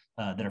have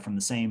that are from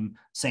the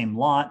same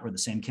lot or the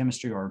same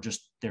chemistry or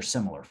just they're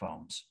similar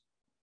foams.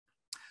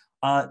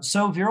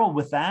 So Viral,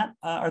 with that,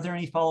 are there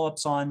any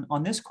follow-ups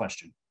on this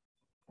question?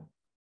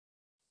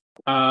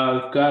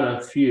 I've got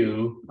a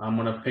few. I'm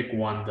going to pick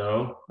one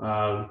though.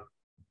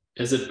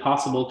 Is it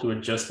possible to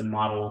adjust the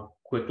model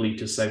quickly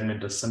to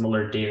segment a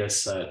similar data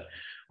set,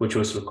 which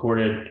was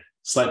recorded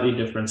slightly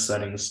different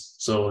settings,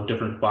 so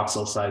different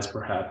voxel size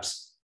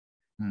perhaps?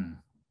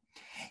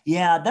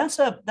 Yeah, that's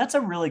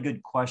a really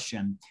good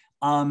question.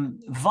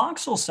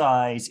 Voxel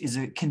size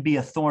can be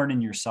a thorn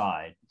in your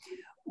side.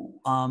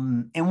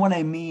 And what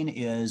I mean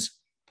is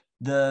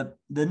the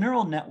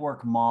neural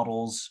network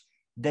models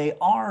they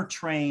are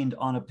trained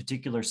on a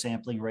particular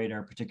sampling rate or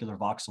a particular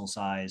voxel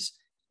size.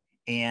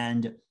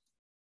 And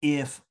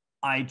if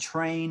I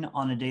train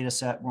on a data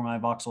set where my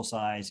voxel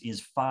size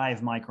is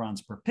 5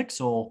 microns per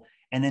pixel,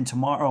 and then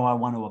tomorrow I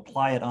want to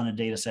apply it on a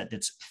data set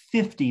that's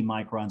 50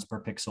 microns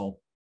per pixel,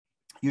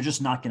 you're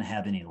just not going to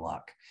have any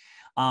luck.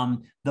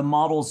 The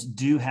models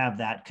do have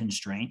that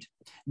constraint.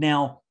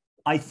 Now,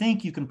 I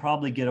think you can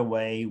probably get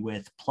away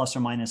with plus or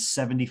minus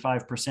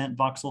 75%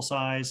 voxel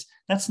size.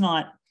 That's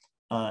not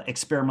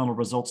experimental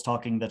results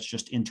talking, that's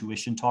just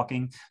intuition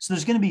talking. So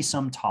there's going to be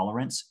some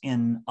tolerance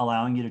in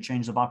allowing you to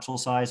change the voxel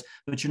size,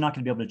 but you're not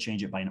going to be able to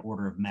change it by an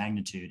order of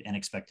magnitude and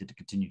expect it to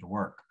continue to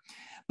work.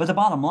 But the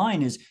bottom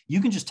line is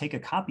you can just take a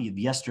copy of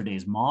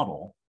yesterday's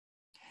model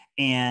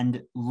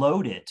and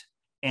load it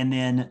and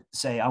then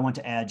say, I want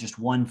to add just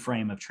 1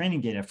 frame of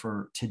training data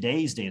for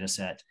today's data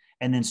set,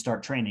 and then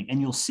start training. And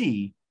you'll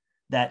see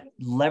that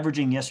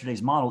leveraging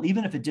yesterday's model,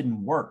 even if it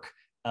didn't work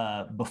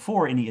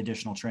before any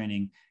additional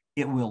training,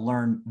 it will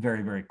learn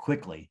very, very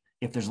quickly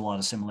if there's a lot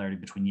of similarity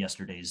between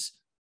yesterday's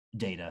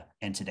data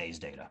and today's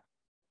data.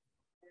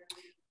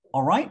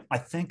 All right, I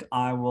think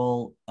I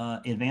will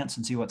advance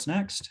and see what's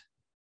next.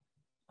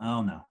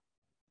 Oh no.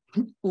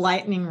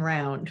 Lightning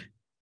round.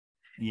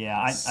 Yeah,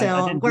 I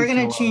didn't we're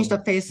going to change the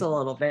pace a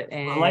little bit.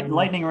 And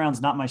lightning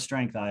round's not my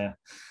strength, Aya.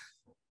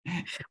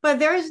 But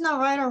there is no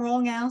right or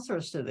wrong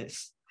answers to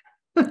this.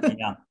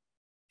 Yeah.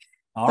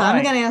 All so right.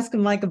 I'm going to ask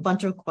Mike a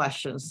bunch of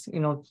questions.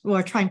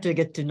 We're trying to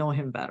get to know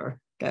him better.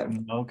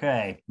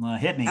 Okay.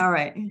 Hit me. All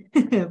right.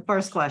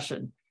 First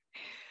question.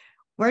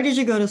 Where did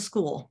you go to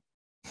school?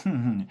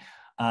 Well,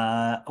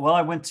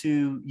 I went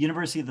to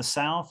University of the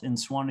South in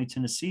Swanee,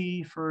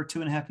 Tennessee for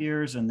 2.5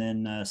 years, and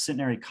then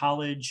Centenary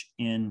College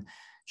in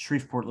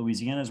Shreveport,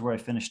 Louisiana is where I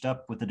finished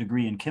up with a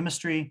degree in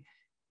chemistry.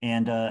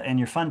 And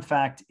your fun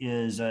fact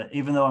is,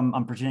 even though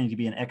I'm pretending to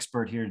be an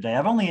expert here today,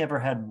 I've only ever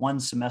had 1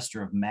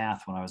 semester of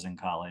math when I was in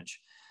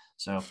college.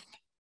 So,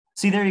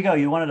 see, there you go.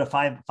 You wanted a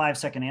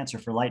 5-second answer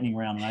for lightning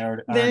round, and I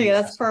already. There you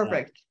go. That's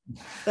perfect.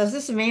 Does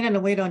this mean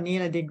that we don't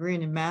need a degree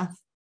in math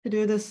to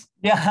do this?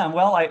 Yeah,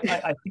 well, I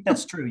think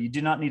that's true. You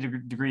do not need a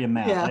degree in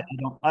math. Yeah.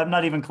 I'm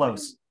not even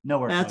close.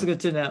 Nowhere. That's close. good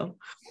to know.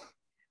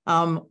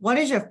 What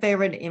is your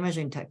favorite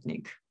imaging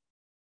technique?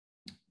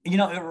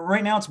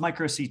 Right now it's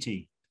micro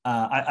CT.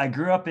 I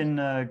grew up in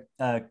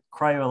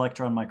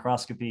cryo-electron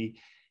microscopy,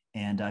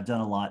 and I've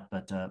done a lot,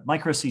 but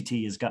micro CT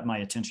has got my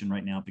attention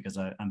right now because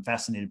I'm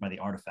fascinated by the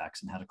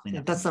artifacts and how to clean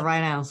up. That's the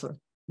right answer.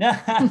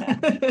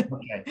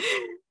 Okay.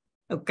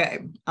 Okay.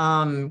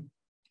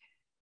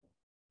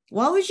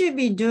 What would you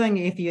be doing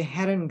if you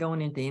hadn't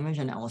gone into image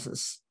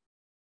analysis?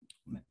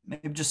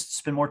 Maybe just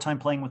spend more time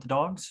playing with the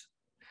dogs.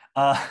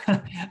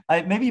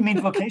 Maybe you mean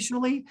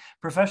vocationally,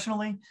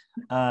 professionally.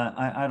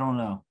 I don't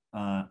know.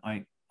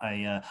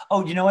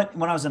 Oh, you know what?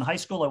 When I was in high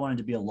school, I wanted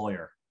to be a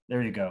lawyer.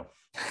 There you go.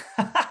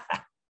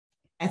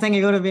 I think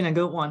it would have been a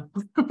good one.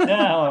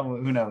 Yeah,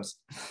 who knows?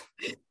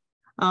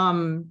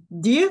 Do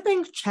you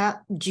think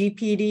Chat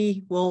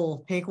GPT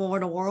will take over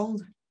the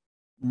world?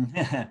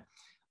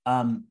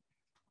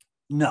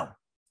 No.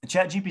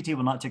 Chat GPT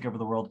will not take over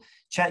the world.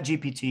 Chat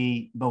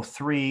GPT, both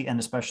 3 and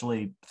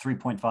especially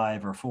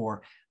 3.5 or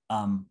 4,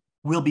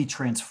 will be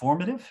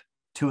transformative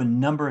to a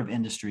number of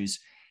industries,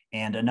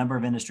 and a number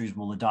of industries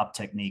will adopt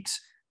techniques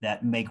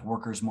that make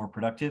workers more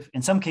productive.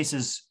 In some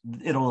cases,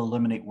 it'll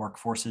eliminate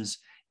workforces,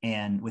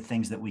 and with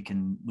things that we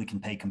can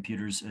pay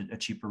computers a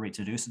cheaper rate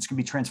to do. So it's going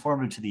to be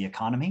transformative to the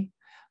economy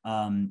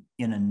in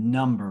a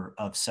number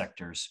of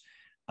sectors.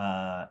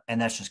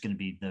 And that's just going to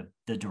be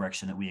the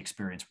direction that we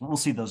experience. We'll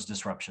see those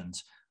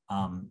disruptions.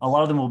 A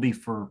lot of them will be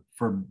for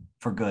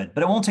good,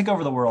 but it won't take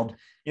over the world.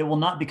 It will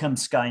not become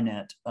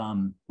Skynet.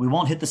 We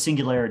won't hit the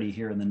singularity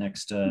here in the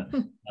next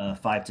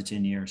 5 to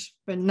 10 years.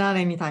 But not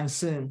anytime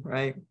soon,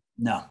 right?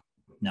 No.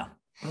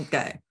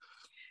 Okay.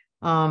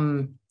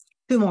 2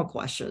 more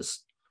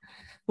questions.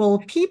 Will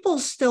people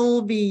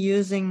still be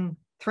using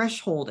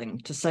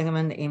thresholding to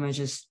segment the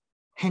images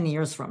 10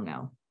 years from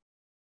now?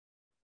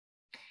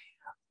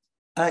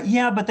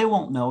 Yeah, but they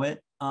won't know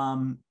it.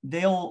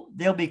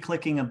 They'll be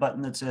clicking a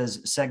button that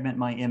says segment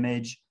my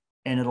image,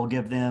 and it'll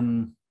give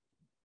them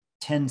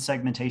 10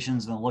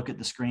 segmentations, and they'll look at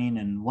the screen,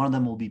 and one of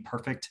them will be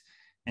perfect,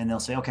 and they'll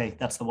say, okay,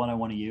 that's the one I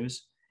want to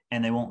use.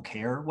 And they won't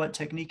care what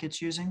technique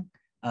it's using,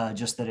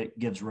 just that it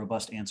gives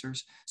robust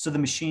answers. So the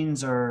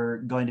machines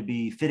are going to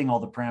be fitting all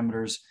the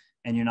parameters,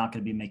 and you're not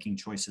going to be making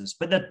choices.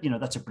 But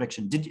that's a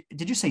prediction.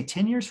 Did you say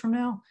 10 years from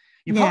now?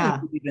 You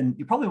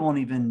probably won't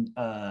even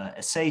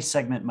say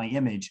segment my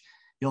image.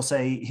 You'll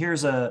say,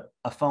 here's a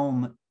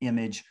foam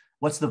image.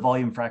 What's the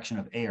volume fraction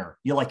of air?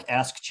 You'll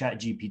ask Chat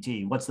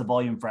GPT, what's the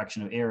volume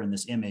fraction of air in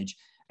this image?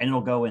 And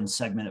it'll go and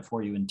segment it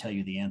for you and tell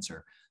you the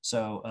answer.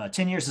 So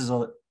 10 years is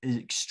an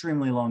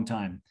extremely long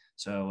time.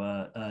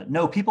 So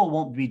no, people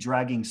won't be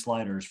dragging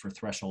sliders for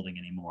thresholding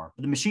anymore.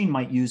 But the machine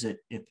might use it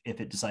if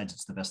it decides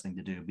it's the best thing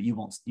to do, but you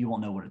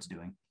won't know what it's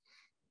doing.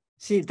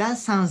 See, that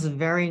sounds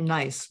very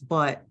nice,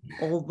 but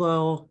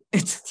although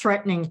it's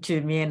threatening to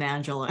me and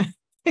Angela.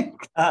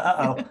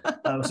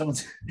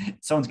 Someone's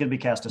going to be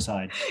cast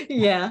aside.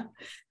 Yeah.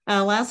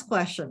 Last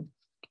question.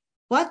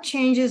 What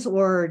changes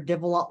or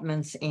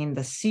developments in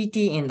the CT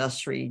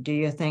industry do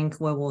you think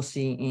we will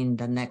see in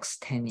the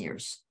next 10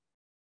 years?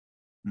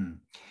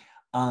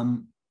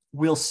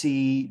 We'll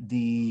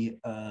see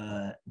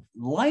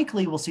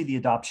likely we'll see the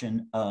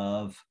adoption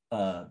of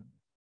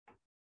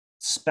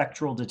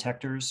spectral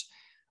detectors.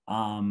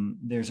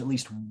 There's at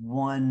least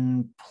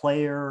one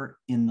player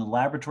in the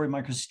laboratory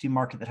micro-CT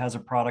market that has a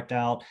product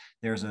out.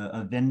 There's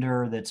a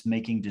vendor that's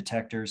making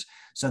detectors.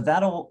 So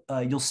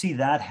you'll see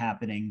that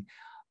happening.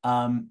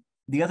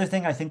 The other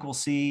thing I think we'll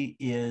see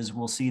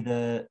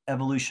the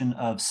evolution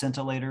of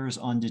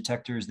scintillators on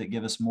detectors that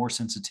give us more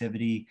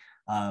sensitivity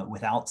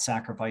without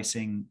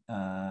sacrificing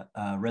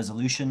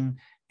resolution.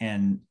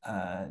 And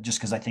just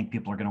because I think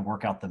people are going to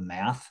work out the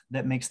math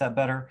that makes that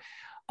better.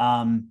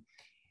 And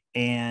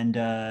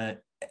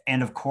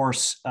of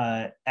course,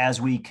 as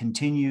we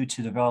continue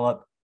to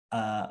develop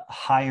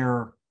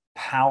higher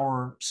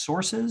power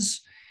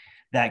sources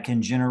that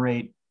can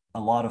generate a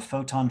lot of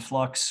photon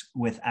flux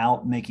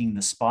without making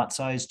the spot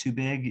size too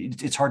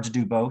big. It's hard to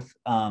do both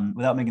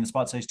without making the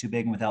spot size too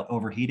big and without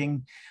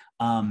overheating.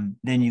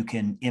 Then you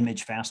can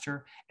image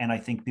faster. And I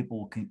think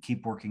people can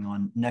keep working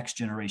on next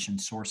generation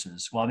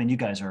sources. Well, I mean, you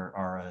guys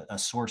are a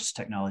source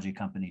technology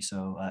company.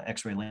 So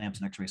X-ray lamps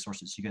and X-ray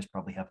sources, you guys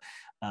probably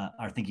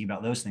are thinking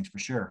about those things for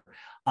sure.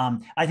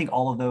 I think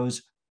all of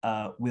those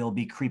will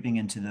be creeping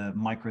into the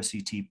micro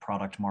CT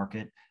product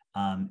market.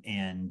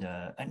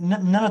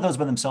 None of those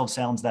by themselves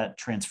sounds that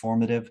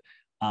transformative.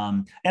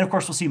 And of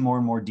course, we'll see more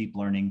and more deep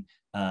learning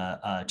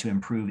to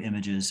improve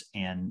images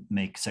and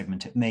make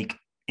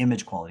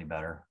image quality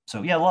better.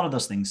 So yeah, a lot of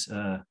those things,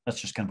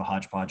 that's just kind of a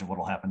hodgepodge of what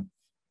will happen.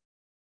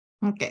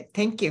 Okay,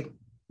 thank you.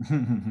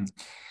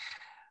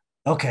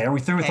 Okay, are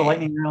we through with the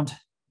lightning round?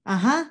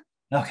 Uh-huh.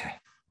 Okay.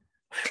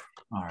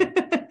 All right.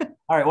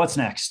 All right, what's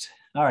next?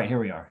 All right, here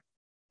we are.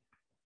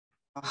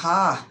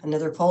 Aha,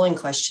 another polling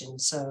question.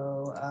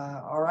 So,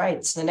 all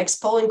right. So the next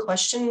polling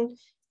question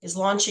is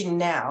launching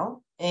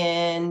now.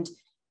 And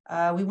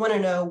we want to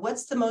know,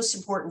 what's the most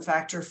important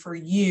factor for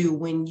you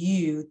when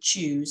you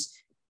choose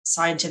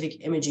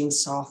scientific imaging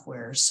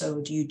software?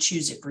 So do you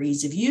choose it for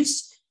ease of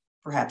use,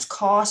 perhaps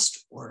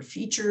cost or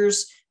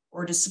features,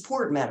 or does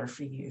support matter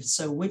for you?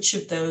 So which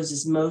of those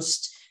is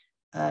most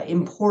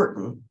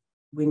important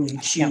when you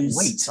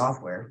choose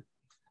software?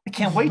 I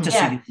can't wait to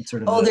see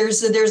sort of. Oh,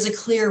 there's a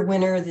clear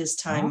winner this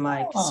time,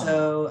 Mike.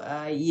 So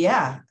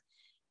yeah.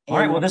 All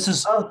right. Well, this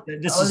is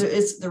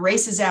the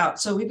race is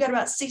out. So we've got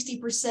about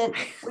 60%.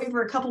 Wait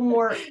for a couple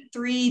more.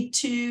 3,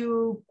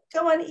 2.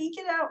 Come on, eke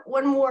it out.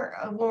 One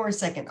more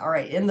second. All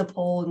right, in the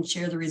poll and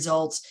share the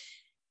results.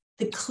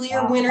 The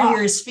clear winner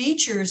here is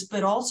features,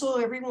 but also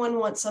everyone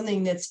wants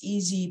something that's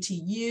easy to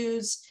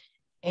use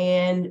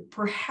and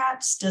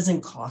perhaps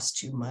doesn't cost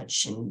too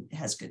much and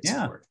has good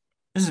support.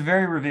 This is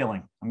very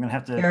revealing. I'm going to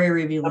have to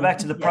go back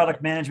to the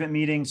product management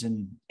meetings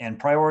and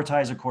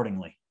prioritize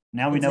accordingly.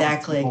 Now we know what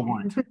people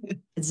want.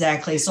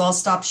 Exactly. So I'll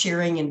stop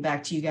sharing and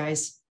back to you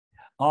guys.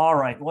 All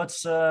right.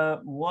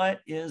 What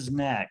is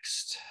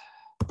next?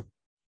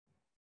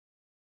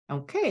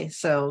 Okay,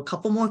 so a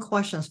couple more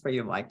questions for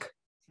you, Mike.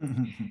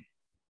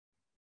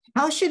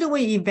 How should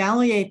we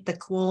evaluate the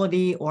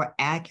quality or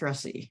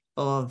accuracy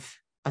of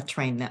a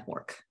trained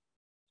network?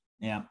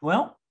 Yeah,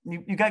 well,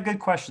 you got good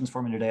questions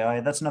for me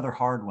today. That's another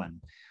hard one.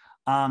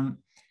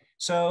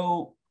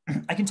 So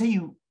I can tell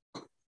you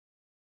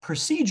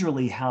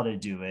procedurally how to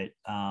do it,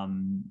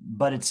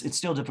 but it's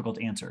still difficult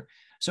to answer.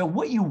 So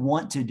what you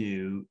want to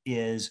do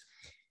is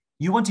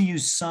you want to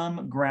use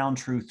some ground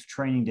truth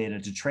training data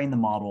to train the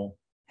model.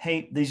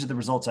 Hey, these are the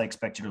results I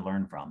expect you to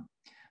learn from.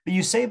 But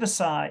you set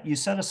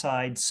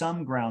aside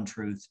some ground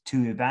truth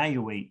to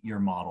evaluate your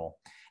model,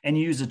 and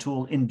you use a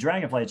tool in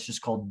Dragonfly. It's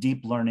just called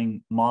deep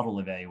learning model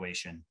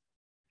evaluation.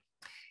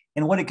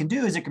 And what it can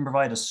do is it can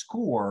provide a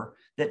score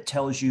that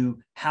tells you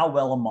how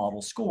well a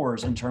model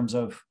scores in terms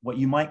of what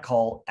you might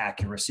call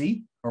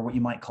accuracy or what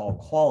you might call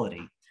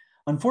quality.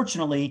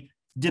 Unfortunately,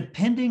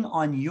 depending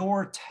on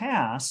your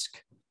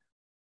task,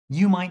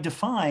 you might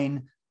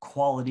define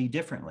quality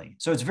differently.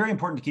 So it's very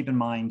important to keep in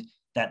mind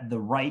that the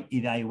right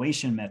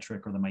evaluation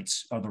metric or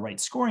the right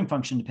scoring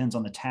function depends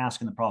on the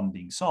task and the problem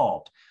being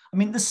solved. I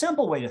mean, the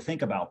simple way to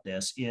think about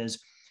this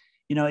is,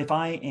 if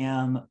I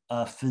am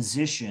a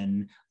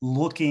physician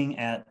looking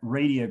at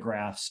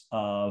radiographs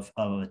of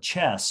a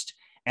chest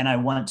and I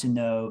want to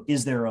know,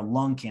 is there a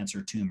lung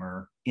cancer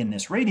tumor in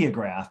this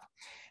radiograph?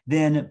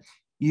 Then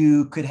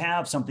you could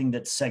have something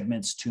that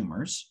segments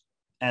tumors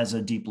as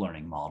a deep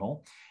learning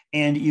model.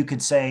 And you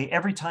could say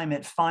every time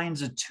it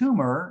finds a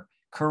tumor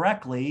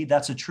correctly,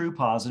 that's a true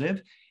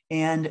positive.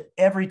 And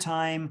every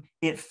time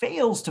it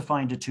fails to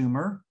find a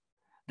tumor,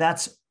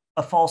 that's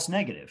a false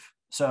negative.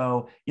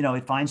 So,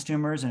 it finds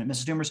tumors and it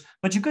misses tumors,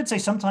 but you could say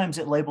sometimes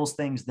it labels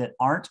things that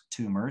aren't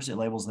tumors. It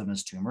labels them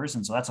as tumors.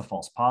 And so that's a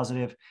false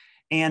positive.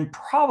 And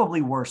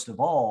probably worst of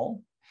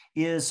all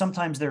is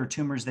sometimes there are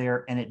tumors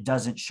there and it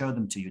doesn't show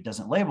them to you. It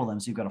doesn't label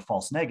them. So you've got a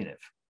false negative.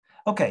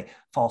 Okay,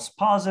 false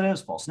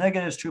positives, false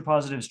negatives, true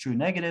positives, true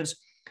negatives.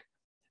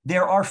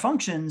 There are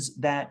functions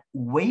that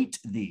weight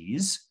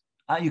these.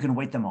 You can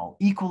weight them all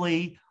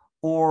equally,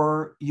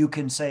 or you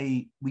can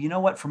say, well, you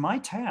know what, for my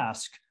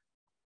task,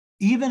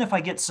 even if I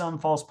get some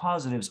false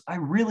positives, I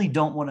really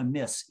don't want to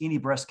miss any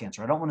breast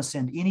cancer. I don't want to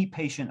send any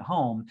patient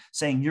home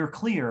saying you're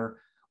clear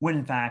when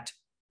in fact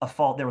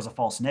there was a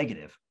false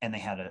negative and they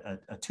had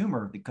a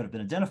tumor that could have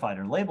been identified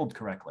or labeled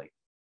correctly.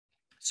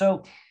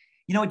 So,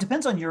 it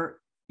depends on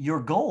your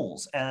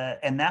goals,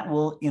 and that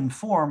will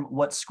inform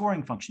what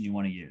scoring function you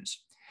want to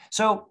use.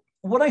 So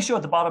what I show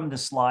at the bottom of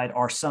this slide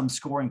are some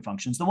scoring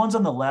functions. The ones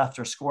on the left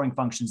are scoring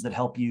functions that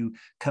help you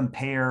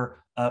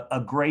compare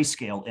a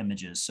grayscale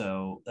images.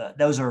 So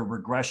those are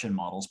regression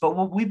models. But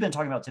what we've been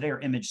talking about today are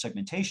image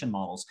segmentation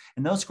models,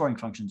 and those scoring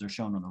functions are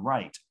shown on the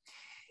right.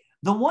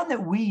 The one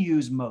that we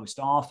use most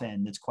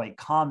often that's quite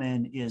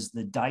common is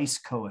the dice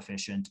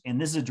coefficient. And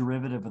this is a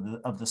derivative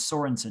of the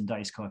Sorensen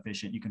dice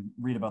coefficient. You can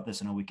read about this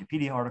in a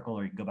Wikipedia article,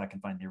 or you can go back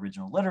and find the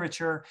original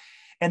literature.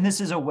 And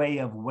this is a way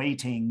of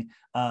weighting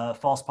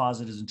false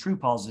positives and true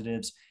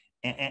positives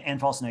and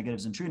false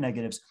negatives and true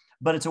negatives.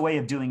 But it's a way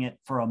of doing it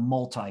for a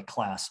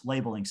multi-class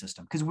labeling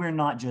system, because we're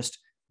not just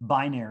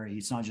binary.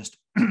 It's not just,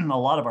 a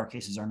lot of our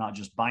cases are not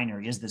just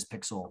binary. Is this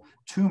pixel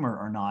tumor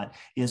or not?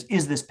 Is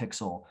this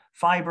pixel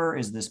fiber?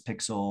 Is this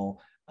pixel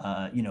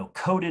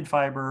coded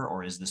fiber?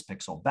 Or is this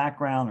pixel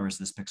background? Or is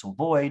this pixel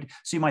void?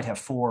 So you might have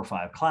 4 or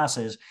 5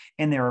 classes,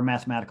 and there are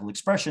mathematical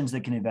expressions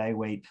that can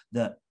evaluate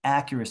the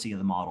accuracy of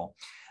the model.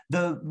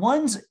 The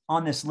ones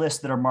on this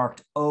list that are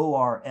marked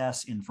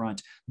ORS in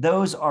front,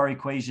 those are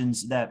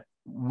equations that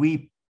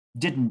we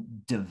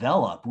didn't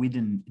develop. We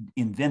didn't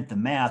invent the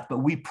math, but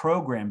we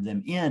programmed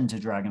them into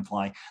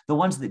Dragonfly. The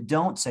ones that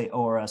don't say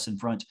ORS in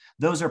front,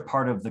 those are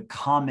part of the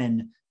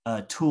common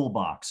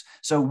toolbox.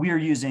 So we're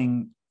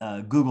using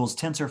Google's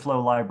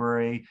TensorFlow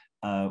library,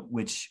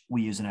 which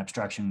we use an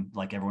abstraction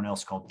like everyone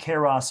else called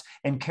Keras.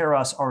 And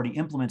Keras already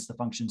implements the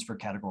functions for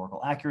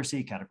categorical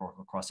accuracy,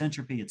 categorical cross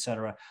entropy, et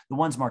cetera. The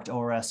ones marked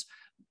ORS,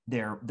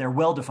 they're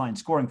well-defined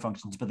scoring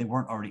functions, but they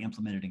weren't already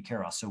implemented in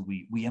Keras. So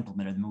we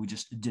implemented them, and we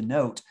just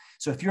denote.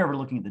 So if you're ever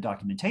looking at the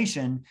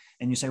documentation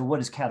and you say, well, what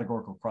is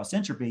categorical cross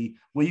entropy?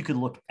 Well, you could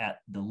look at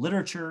the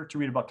literature to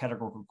read about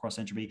categorical cross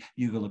entropy.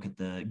 You could look at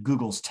the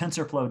Google's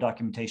TensorFlow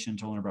documentation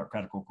to learn about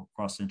categorical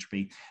cross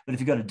entropy. But if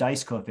you go to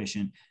dice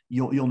coefficient,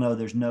 you'll know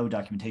there's no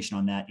documentation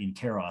on that in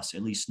Keras,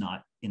 at least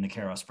not in the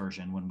Keras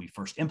version when we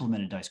first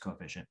implemented dice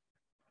coefficient.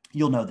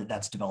 You'll know that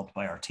that's developed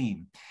by our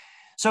team.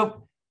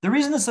 So the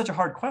reason it's such a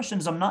hard question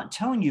is I'm not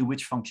telling you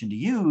which function to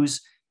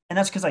use, and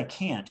that's because I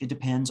can't. It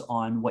depends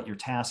on what your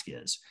task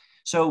is.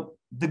 So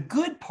the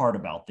good part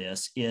about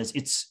this is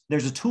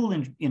there's a tool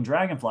in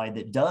Dragonfly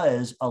that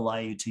does allow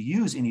you to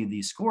use any of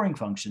these scoring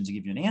functions to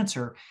give you an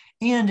answer,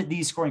 and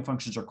these scoring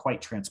functions are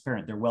quite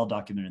transparent. They're well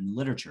documented in the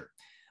literature.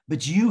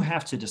 But you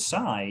have to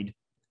decide,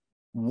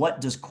 what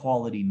does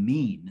quality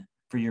mean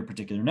for your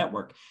particular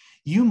network?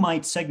 You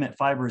might segment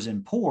fibers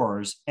in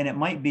pores, and it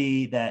might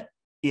be that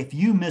if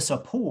you miss a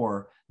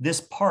pore, this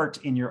part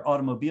in your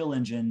automobile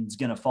engine is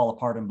going to fall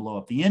apart and blow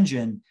up the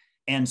engine.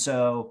 And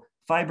so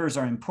fibers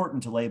are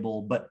important to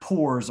label, but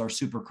pores are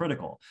super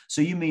critical.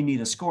 So you may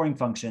need a scoring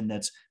function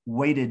that's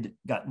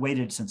got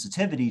weighted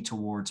sensitivity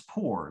towards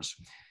pores.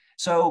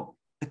 So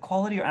the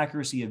quality or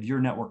accuracy of your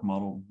network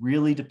model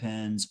really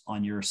depends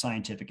on your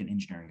scientific and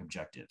engineering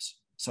objectives.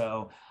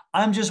 So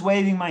I'm just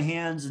waving my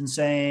hands and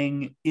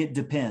saying it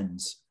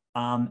depends.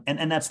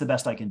 And that's the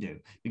best I can do,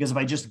 because if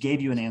I just gave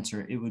you an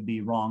answer, it would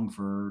be wrong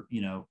for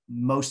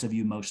most of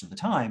you most of the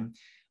time,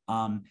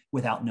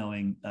 without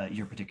knowing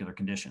your particular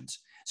conditions.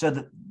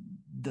 So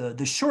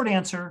the short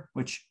answer,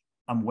 which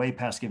I'm way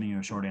past giving you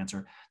a short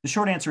answer, the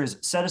short answer is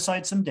set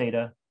aside some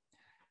data,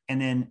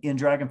 and then in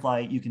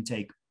Dragonfly you can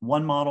take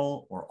one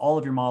model or all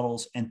of your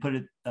models and put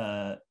it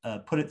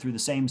through the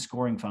same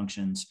scoring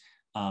functions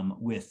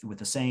with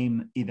the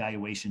same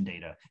evaluation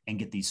data, and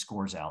get these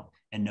scores out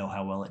and know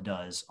how well it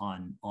does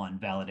on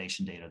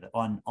validation data,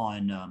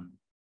 on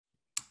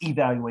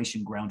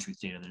evaluation ground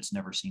truth data that it's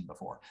never seen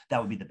before. That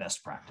would be the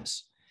best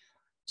practice.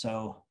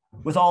 So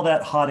with all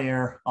that hot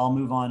air, I'll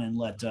move on and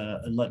let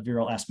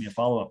Viral ask me a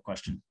follow-up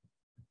question.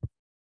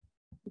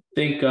 I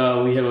think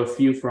we have a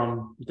few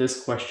from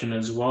this question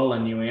as well,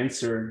 and you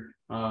answered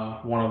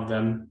one of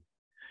them,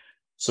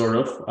 sort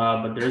of,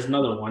 but there's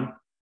another one.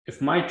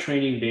 If my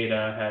training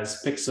data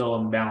has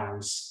pixel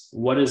imbalance,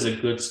 what is a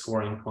good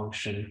scoring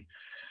function?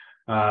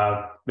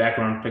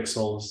 Background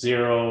pixel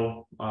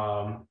 0,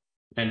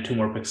 and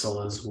tumor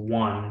pixel is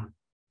 1.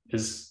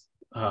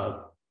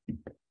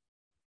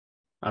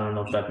 I don't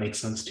know if that makes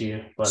sense to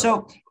you. But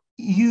so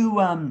you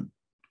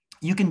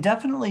can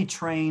definitely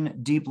train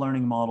deep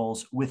learning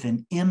models with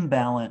an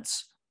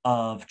imbalance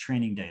of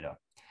training data.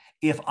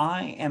 If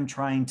I am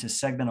trying to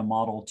segment a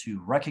model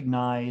to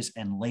recognize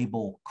and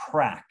label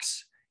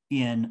cracks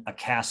in a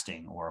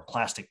casting or a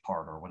plastic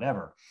part or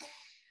whatever,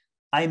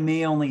 I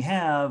may only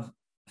have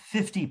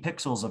 50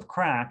 pixels of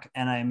crack,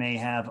 and I may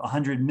have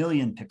 100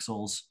 million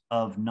pixels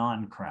of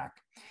non-crack.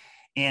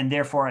 And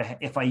therefore,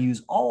 if I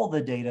use all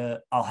the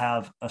data, I'll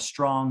have a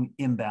strong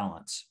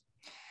imbalance.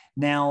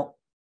 Now,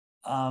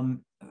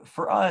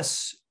 for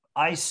us,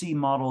 I see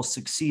models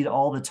succeed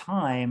all the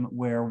time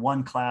where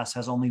one class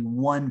has only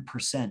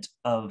 1%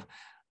 of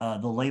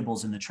the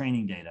labels in the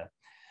training data.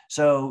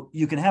 So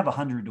you can have a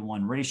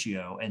 100-to-1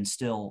 ratio and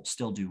still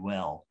do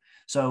well.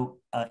 So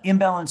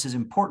imbalance is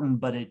important,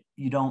 but it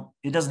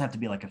doesn't have to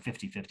be like a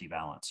 50-50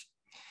 balance.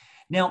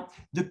 Now,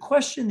 the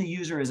question the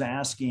user is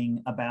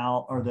asking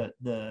about, or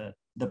the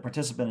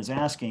participant is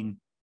asking,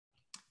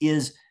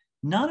 is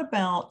not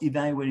about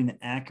evaluating the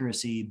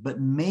accuracy, but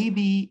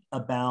maybe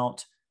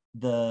about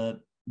the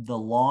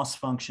loss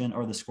function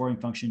or the scoring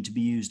function to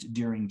be used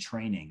during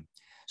training.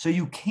 So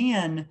you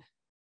can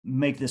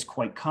make this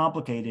quite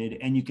complicated,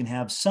 and you can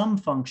have some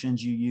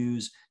functions you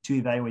use to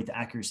evaluate the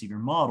accuracy of your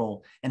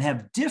model and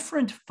have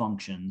different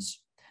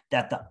functions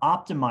that the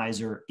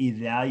optimizer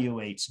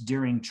evaluates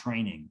during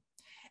training.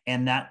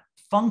 And that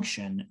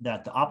function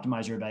that the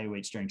optimizer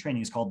evaluates during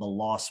training is called the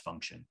loss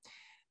function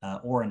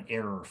or an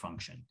error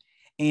function.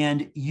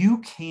 And you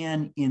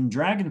can, in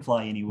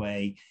Dragonfly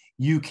anyway,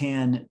 you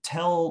can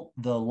tell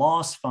the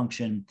loss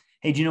function,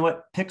 hey, do you know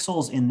what?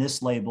 Pixels in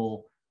this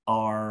label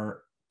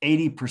are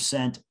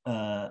 80%,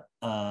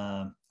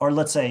 or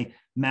let's say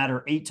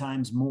matter 8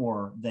 times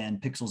more than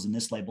pixels in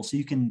this label. So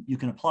you can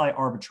apply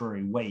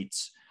arbitrary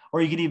weights,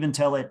 or you could even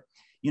tell it,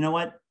 you know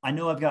what? I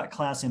know I've got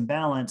class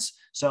imbalance,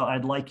 so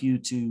I'd like you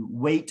to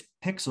weight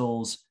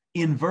pixels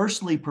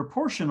inversely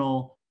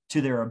proportional to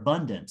their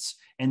abundance.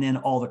 And then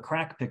all the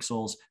crack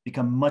pixels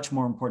become much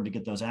more important to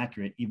get those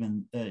accurate,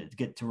 even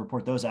to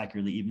report those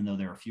accurately, even though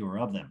there are fewer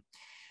of them.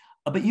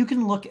 But you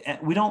can look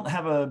at, we don't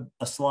have a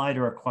slide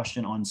or a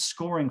question on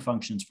scoring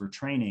functions for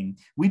training.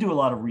 We do a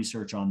lot of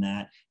research on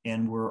that.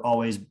 And we're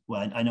always,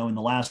 well, I know in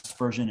the last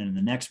version and in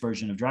the next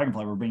version of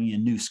Dragonfly, we're bringing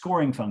in new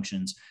scoring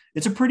functions.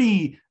 It's a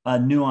pretty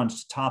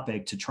nuanced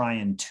topic to try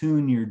and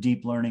tune your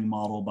deep learning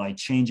model by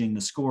changing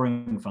the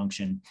scoring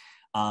function.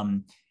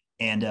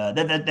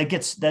 That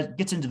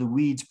gets into the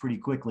weeds pretty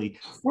quickly.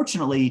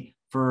 Fortunately,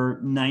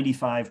 for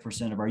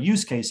 95% of our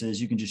use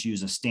cases, you can just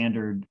use a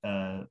standard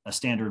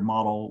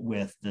model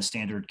with the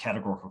standard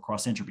categorical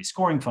cross entropy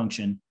scoring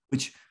function,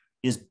 which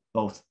is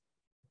both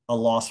a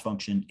loss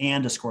function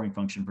and a scoring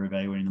function for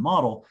evaluating the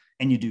model,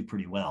 and you do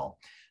pretty well.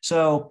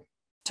 So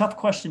tough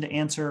question to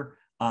answer.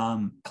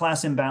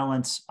 Class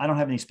imbalance, I don't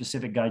have any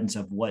specific guidance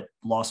of what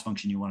loss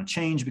function you want to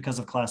change because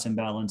of class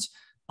imbalance,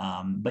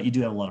 but you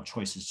do have a lot of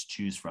choices to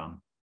choose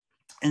from.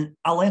 And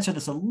I'll answer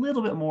this a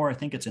little bit more. I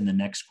think it's in the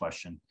next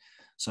question.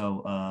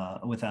 So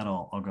with that,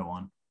 I'll go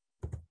on.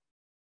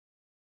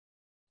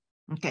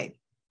 Okay,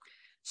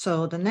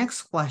 so the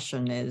next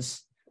question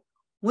is,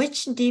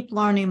 which deep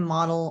learning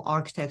model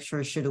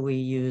architecture should we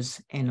use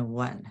and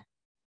when?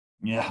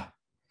 Yeah.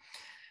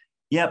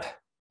 Yep.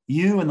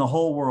 You and the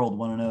whole world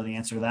want to know the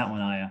answer to that one,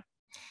 Aya.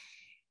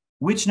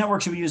 Which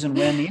network should we use and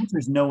when? The answer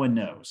is no one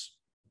knows.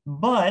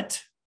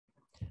 But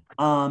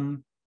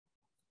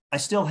I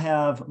still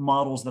have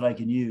models that I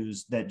can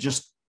use that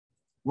just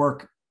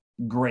work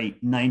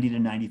great 90 to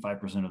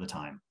 95% of the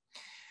time.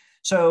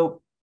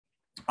 So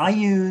I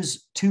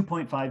use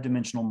 2.5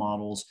 dimensional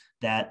models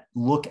that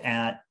look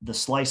at the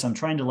slice I'm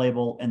trying to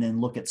label and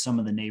then look at some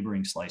of the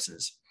neighboring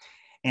slices.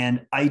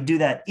 And I do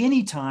that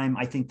anytime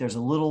I think there's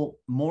a little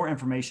more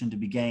information to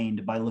be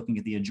gained by looking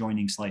at the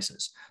adjoining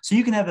slices. So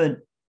you can have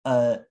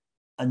a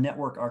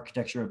network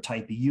architecture of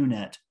type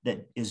UNet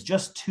that is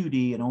just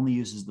 2D and only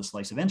uses the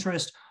slice of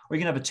interest, or you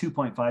can have a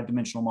 2.5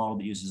 dimensional model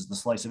that uses the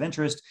slice of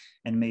interest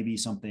and maybe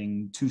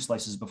something 2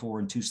 slices before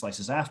and 2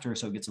 slices after,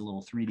 so it gets a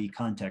little 3D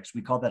context.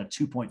 We call that a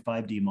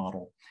 2.5D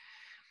model.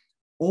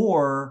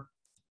 Or,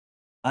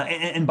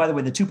 and by the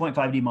way, the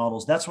 2.5D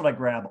models, that's what I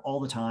grab all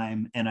the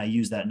time, and I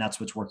use that, and that's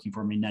what's working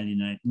for me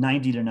 90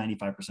 to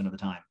 95% of the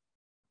time.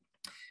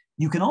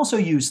 You can also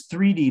use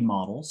 3D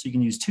models. So you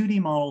can use 2D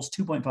models,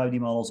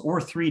 2.5D models, or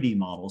 3D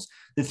models.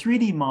 The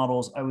 3D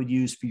models I would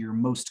use for your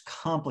most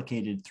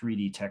complicated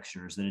 3D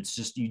textures, that it's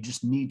just, you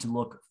just need to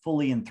look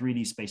fully in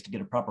 3D space to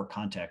get a proper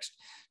context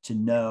to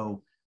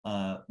know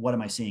what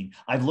am I seeing.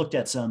 I've looked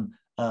at some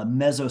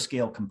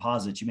mesoscale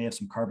composites. You may have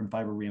some carbon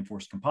fiber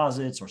reinforced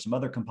composites or some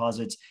other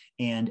composites.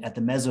 And at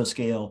the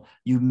mesoscale,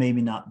 you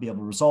maybe not be able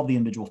to resolve the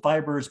individual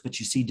fibers, but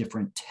you see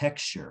different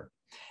texture.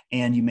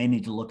 And you may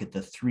need to look at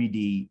the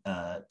 3D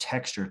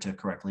texture to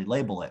correctly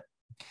label it.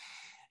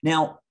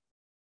 Now,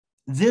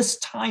 this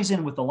ties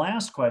in with the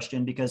last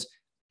question, because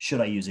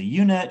should I use a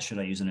UNet? Should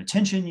I use an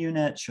attention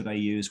UNet? Should I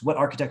use, what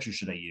architecture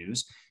should I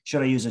use?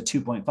 Should I use a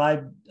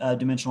 2.5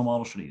 dimensional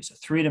model? Should I use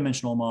a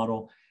 3-dimensional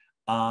model?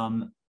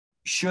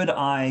 Should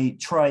I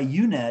try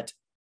UNet,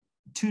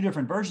 2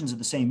 different versions of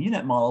the same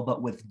UNet model,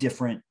 but with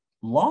different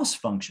loss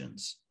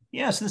functions?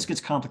 Yeah, so this gets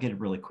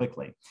complicated really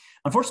quickly.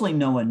 Unfortunately,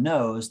 no one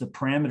knows. The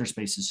parameter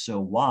space is so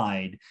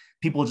wide.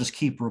 People just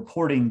keep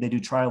reporting. They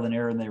do trial and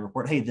error, and they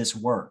report, hey, this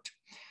worked.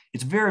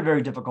 It's very,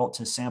 very difficult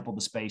to sample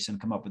the space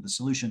and come up with a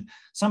solution.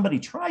 Somebody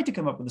tried to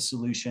come up with a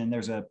solution.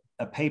 There's a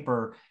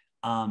paper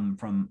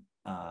from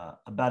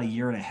about a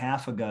year and a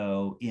half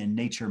ago in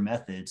Nature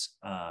Methods.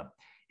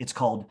 It's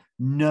called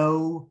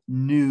No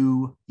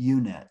New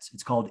UNet.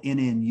 It's called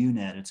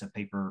NNUNet. It's a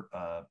paper,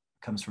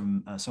 comes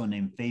from someone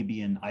named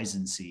Fabian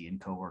Eisensee and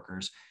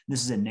coworkers.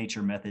 This is in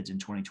Nature Methods in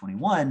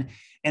 2021.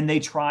 And they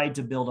tried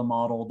to build a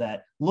model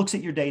that looks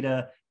at your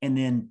data and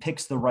then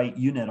picks the right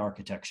UNet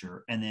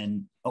architecture, and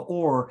then,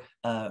 or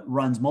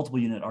runs multiple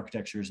UNet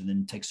architectures and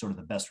then takes sort of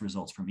the best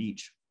results from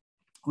each.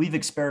 We've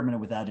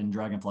experimented with that in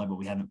Dragonfly, but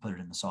we haven't put it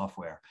in the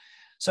software.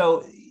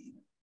 So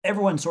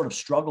everyone sort of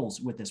struggles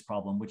with this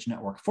problem, which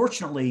network.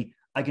 Fortunately,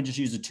 I can just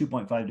use a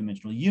 2.5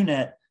 dimensional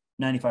UNet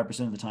 95%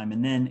 of the time.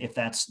 And then if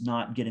that's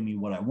not getting me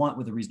what I want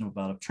with a reasonable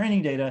amount of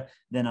training data,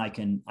 then I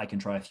can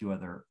try a few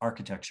other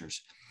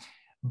architectures.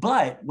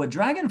 But what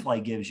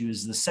Dragonfly gives you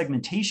is the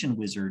segmentation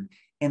wizard.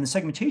 And the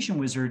segmentation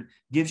wizard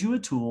gives you a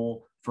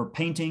tool for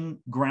painting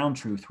ground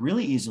truth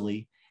really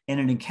easily. And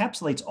it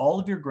encapsulates all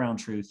of your ground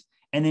truth.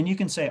 And then you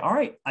can say, all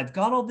right, I've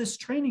got all this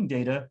training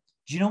data.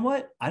 Do you know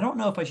what? I don't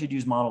know if I should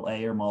use model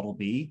A or model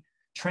B.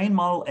 Train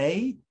model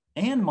A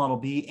and model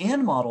B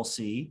and model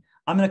C.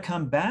 I'm going to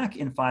come back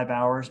in 5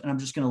 hours and I'm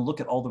just going to look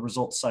at all the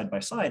results side by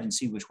side and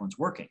see which one's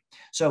working.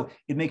 So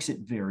it makes it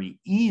very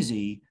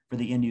easy for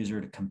the end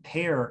user to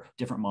compare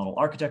different model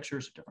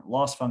architectures, different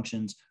loss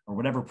functions, or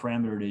whatever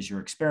parameter it is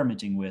you're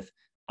experimenting with,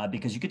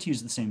 because you get to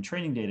use the same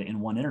training data in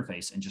one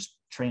interface and just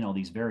train all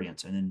these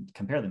variants and then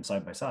compare them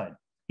side by side,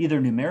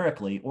 either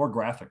numerically or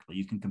graphically.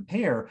 You can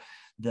compare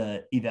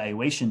the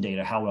evaluation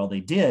data, how well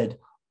they did,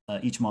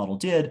 each model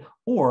did,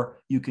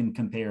 or you can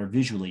compare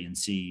visually and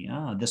see,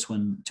 this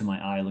one to my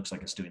eye looks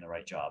like it's doing the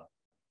right job.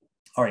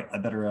 All right, I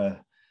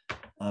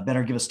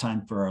better give us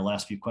time for our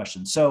last few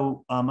questions.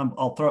 So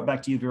I'll throw it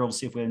back to you, Viral, to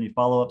see if we have any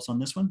follow-ups on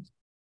this one.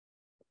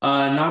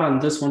 Not on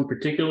this one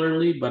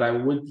particularly, but I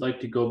would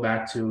like to go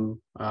back to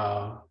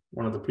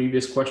one of the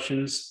previous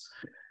questions.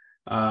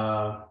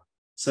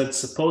 Said,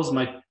 suppose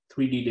my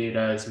 3D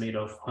data is made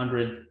of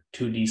 100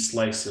 2D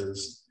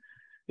slices.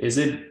 Is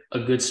it a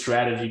good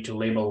strategy to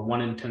label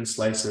 1 in 10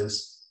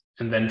 slices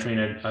and then train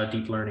a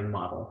deep learning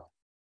model?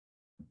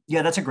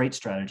 Yeah, that's a great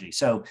strategy.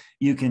 So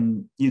you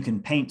can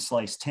paint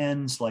slice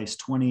 10, slice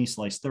 20,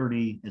 slice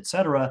 30, et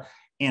cetera,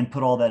 and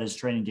put all that as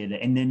training data.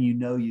 And then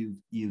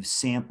you've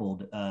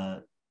sampled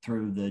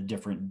through the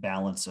different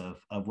balance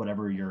of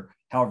whatever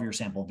however your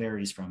sample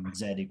varies from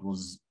Z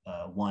equals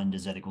 1 to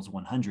Z equals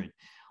 100.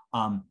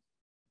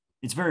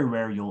 It's very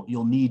rare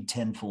you'll need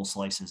 10 full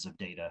slices of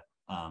data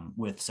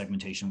with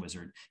Segmentation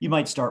Wizard. You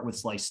might start with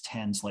slice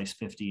 10, slice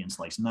 50, and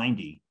slice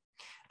 90.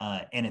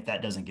 And if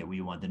that doesn't get what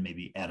you want, then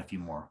maybe add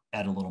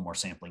a little more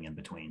sampling in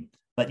between.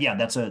 But yeah,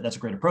 that's a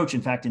great approach.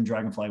 In fact, in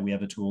Dragonfly, we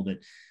have a tool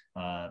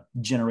that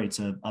generates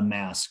a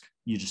mask.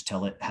 You just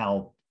tell it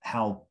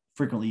how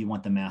frequently you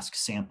want the mask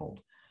sampled.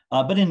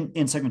 But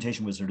in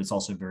Segmentation Wizard, it's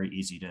also very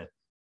easy to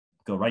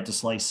go right to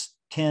slice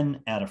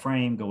 10, add a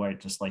frame, go right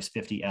to slice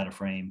 50, add a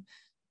frame,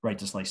 right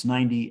to slice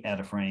 90, add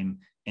a frame,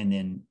 and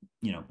then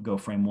go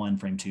frame 1,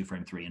 frame 2,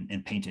 frame 3,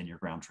 and paint in your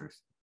ground truth.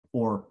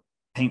 Or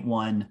paint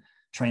 1,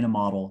 train a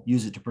model,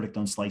 use it to predict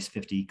on slice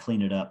 50,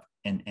 clean it up,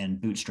 and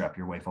bootstrap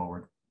your way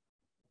forward.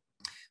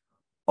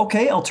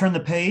 Okay, I'll turn the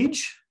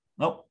page.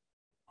 Oh,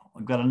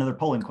 I've got another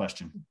polling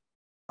question.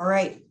 All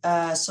right,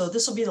 so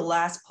this will be the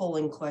last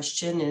polling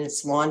question, and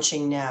it's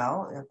launching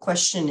now. The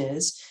question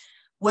is,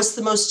 what's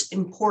the most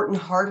important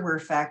hardware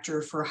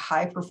factor for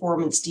high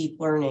performance deep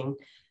learning?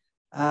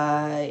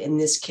 In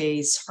this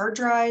case, hard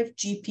drive,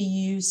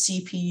 GPU,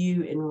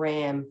 CPU, and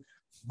RAM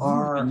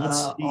are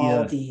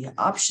all the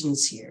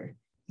options here.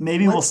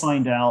 Maybe we'll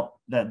find out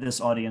that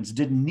this audience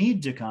didn't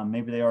need to come.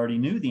 Maybe they already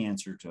knew the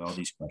answer to all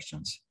these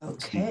questions.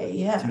 Okay,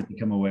 yeah. See what they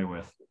come away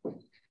with.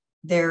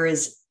 There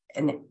is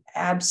an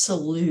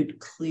absolute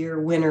clear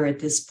winner at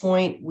this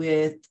point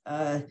with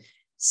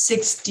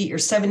 60 or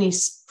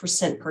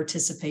 70%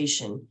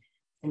 participation,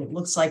 and it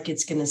looks like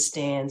it's going to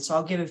stand. So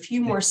I'll give a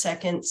few more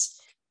seconds,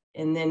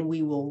 and then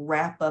we will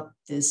wrap up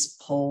this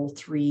poll.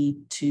 3,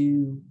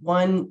 2,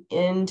 1,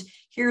 end.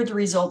 Here are the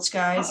results,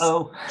 guys.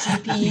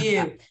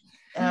 GPU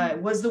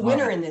was the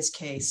winner in this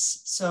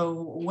case. So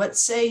what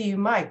say you,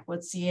 Mike?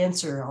 What's the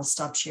answer? I'll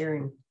stop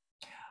sharing.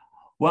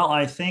 Well,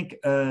 I think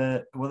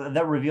that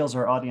reveals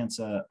our audience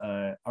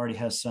already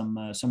has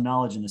some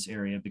knowledge in this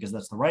area, because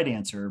that's the right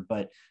answer.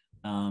 But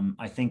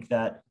I think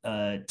that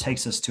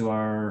takes us to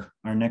our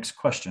next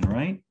question,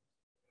 right?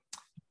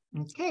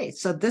 Okay,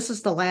 so this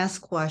is the last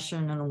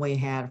question and we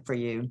had for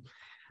you.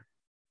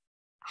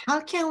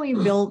 How can we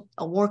build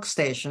a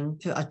workstation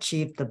to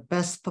achieve the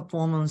best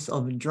performance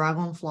of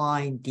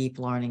Dragonfly deep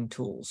learning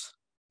tools?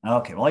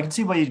 Okay, well, I can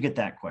see why you'd get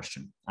that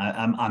question.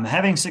 I'm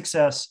having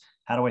success.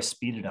 How do I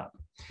speed it up?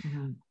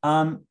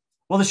 Mm-hmm.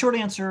 Well, the short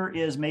answer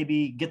is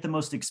maybe get the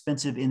most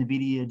expensive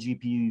NVIDIA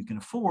GPU you can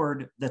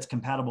afford that's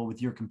compatible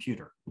with your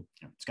computer.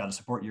 It's got to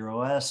support your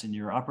OS and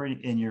your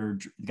operating, and you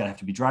got to have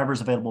to be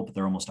drivers available, but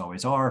there almost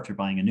always are if you're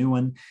buying a new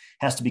one.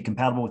 Has to be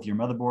compatible with your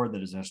motherboard,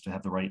 that is, has to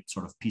have the right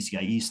sort of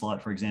PCIe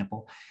slot, for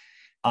example.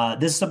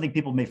 This is something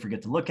people may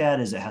forget to look at,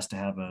 is it has to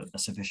have a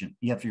sufficient,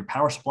 your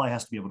power supply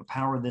has to be able to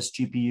power this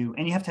GPU,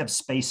 and you have to have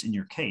space in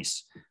your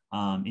case,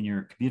 in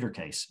your computer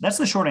case. That's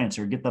the short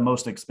answer. Get the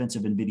most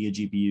expensive NVIDIA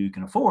GPU you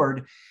can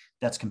afford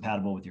that's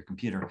compatible with your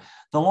computer.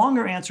 The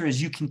longer answer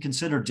is you can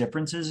consider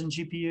differences in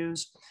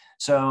GPUs.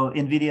 So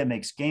NVIDIA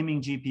makes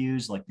gaming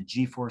GPUs like the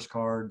GeForce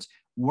cards,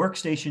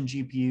 workstation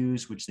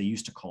GPUs, which they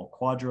used to call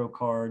Quadro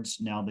cards.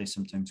 Now they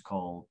sometimes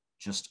call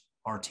just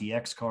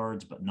RTX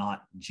cards, but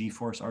not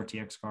GeForce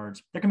RTX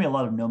cards. There can be a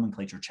lot of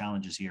nomenclature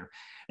challenges here.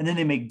 And then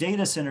they make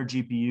data center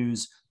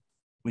GPUs,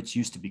 which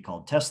used to be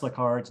called Tesla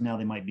cards. Now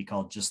they might be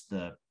called just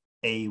the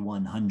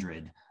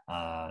A100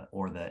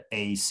 or the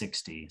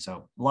A60.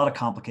 So a lot of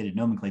complicated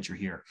nomenclature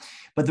here.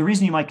 But the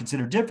reason you might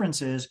consider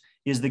differences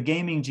is the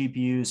gaming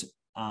GPUs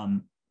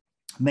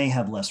may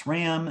have less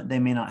RAM. They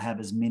may not have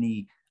as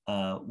many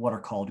what are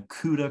called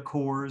CUDA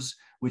cores,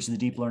 which the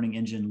deep learning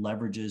engine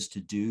leverages to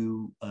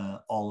do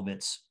all of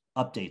its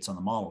updates on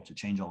the model, to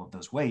change all of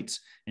those weights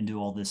and do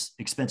all this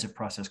expensive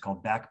process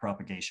called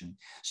backpropagation.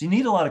 So you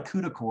need a lot of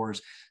CUDA cores.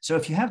 So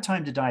if you have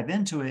time to dive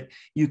into it,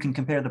 you can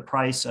compare the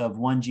price of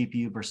one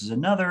GPU versus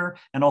another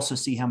and also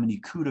see how many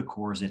CUDA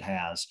cores it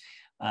has.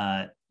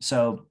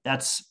 So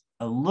that's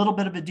a little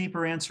bit of a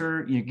deeper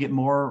answer. You get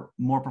more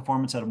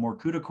performance out of more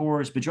CUDA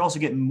cores, but you also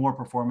get more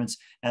performance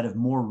out of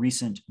more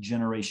recent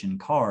generation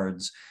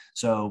cards.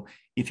 So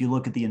if you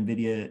look at the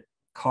NVIDIA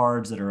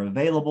cards that are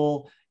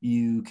available,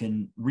 you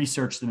can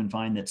research them and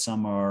find that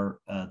some are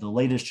the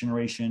latest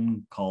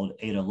generation called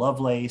Ada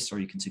Lovelace, or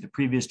you can see the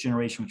previous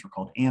generation, which were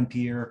called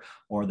Ampere,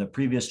 or the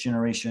previous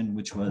generation,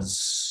 which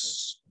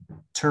was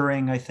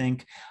Turing, I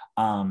think.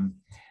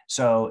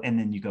 So, and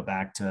then you go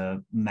back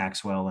to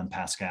Maxwell and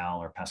Pascal,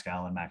 or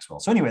Pascal and Maxwell.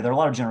 So anyway, there are a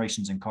lot of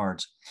generations in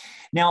cards.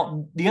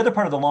 Now, the other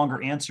part of the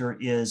longer answer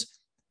is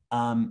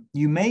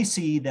you may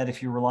see that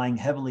if you're relying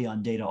heavily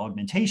on data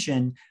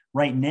augmentation,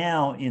 right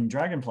now in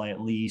Dragonfly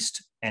at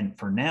least, and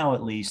for now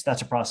at least,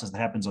 that's a process that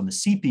happens on the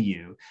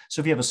CPU. So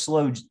if you have a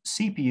slow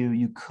CPU,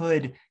 you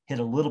could hit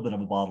a little bit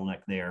of a bottleneck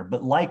there,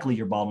 but likely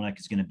your bottleneck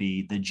is going to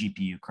be the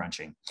GPU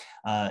crunching.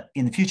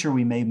 In the future,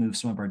 we may move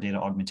some of our data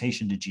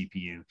augmentation to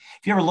GPU.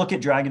 If you ever look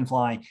at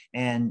Dragonfly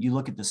and you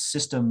look at the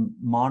system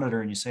monitor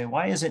and you say,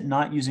 why is it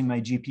not using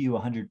my GPU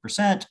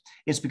 100%?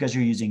 It's because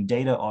you're using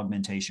data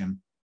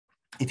augmentation.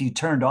 If you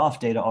turned off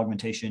data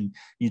augmentation,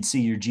 you'd see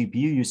your GPU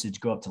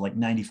usage go up to like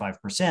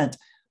 95%,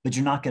 but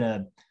you're not going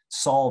to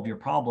solve your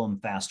problem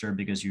faster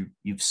because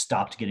you've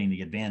stopped getting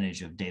the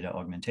advantage of data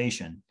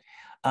augmentation.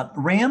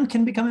 RAM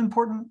can become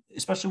important,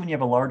 especially when you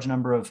have a large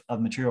number of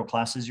material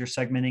classes you're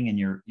segmenting and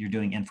you're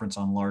doing inference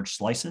on large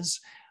slices.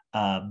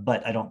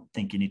 But I don't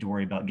think you need to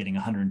worry about getting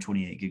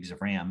 128 gigs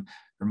of RAM.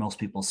 For most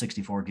people,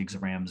 64 gigs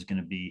of RAM is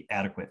going to be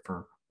adequate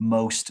for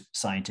most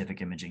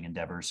scientific imaging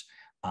endeavors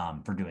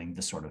for doing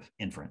this sort of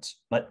inference.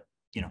 But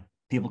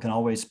people can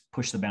always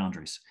push the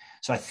boundaries.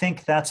 So I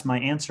think that's my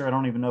answer. I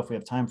don't even know if we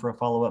have time for a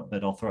follow-up,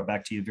 but I'll throw it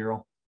back to you,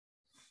 Viral.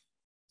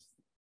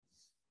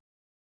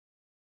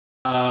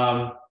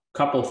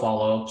 Couple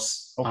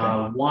follow-ups. Okay.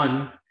 One,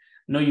 I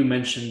know you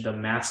mentioned the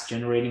mask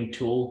generating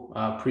tool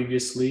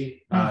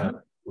previously.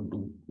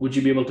 Would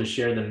you be able to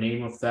share the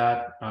name of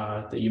that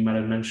that you might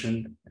have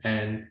mentioned?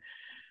 And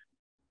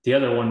the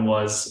other one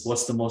was,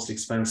 what's the most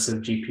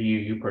expensive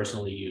GPU you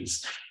personally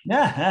use?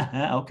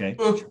 Yeah, okay.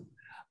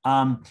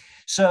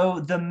 So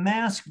the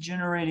mask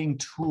generating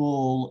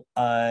tool,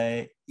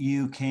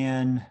 you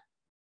can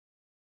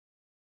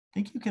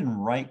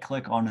right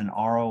click on an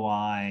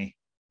ROI.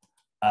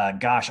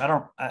 Gosh,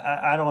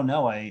 I don't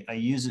know. I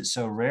use it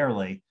so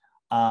rarely.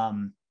 I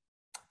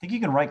think you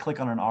can right click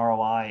on an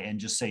ROI and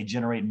just say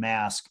generate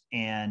mask,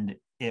 and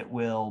it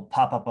will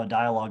pop up a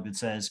dialog that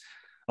says,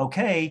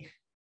 okay,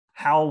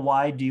 how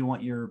wide do you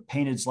want your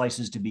painted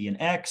slices to be in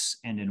X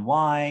and in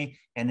Y?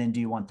 And then do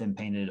you want them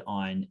painted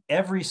on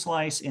every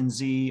slice in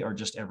Z or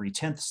just every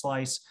 10th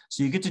slice?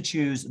 So you get to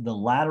choose the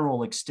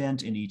lateral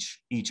extent in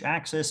each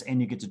axis, and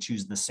you get to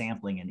choose the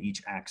sampling in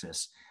each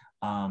axis.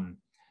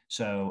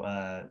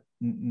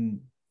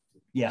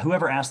 Yeah,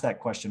 whoever asked that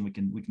question, we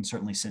can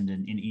certainly send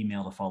an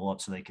email to follow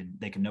up so they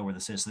can know where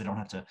this is, so they don't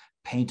have to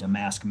paint a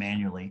mask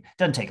manually. It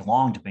doesn't take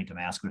long to paint a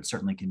mask, but it's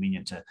certainly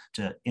convenient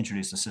to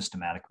introduce a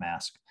systematic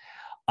mask.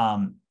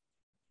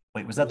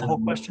 Wait, was that the whole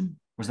question?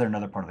 Was there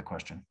another part of the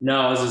question?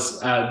 No, it was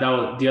just,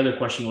 the other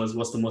question was,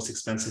 what's the most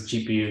expensive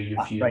GPU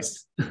you've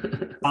used?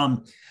 Right.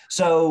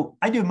 So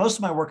I do most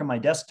of my work on my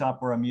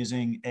desktop where I'm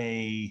using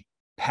a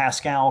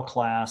Pascal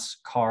class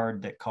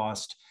card that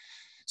cost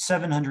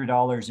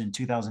 $700 in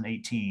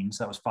 2018.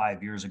 So that was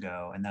 5 years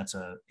ago. And that's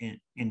a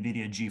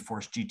NVIDIA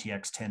GeForce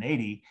GTX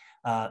 1080.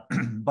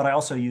 But I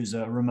also use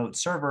a remote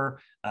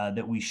server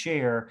that we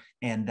share,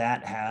 and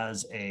that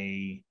has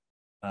a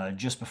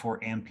just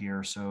before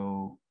Ampere.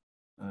 So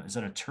is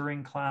that a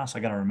Turing class? I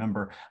got to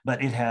remember,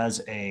 but it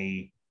has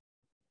a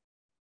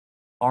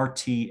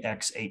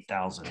RTX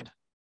 8000.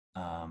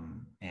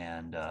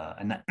 And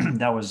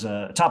that was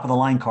a top of the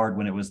line card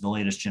when it was the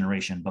latest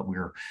generation, but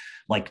we're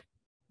like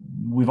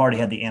we've already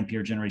had the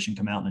Ampere generation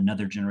come out and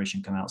another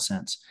generation come out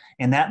since.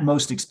 And that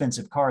most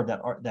expensive card,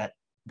 that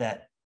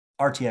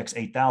RTX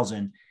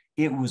 8000,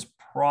 it was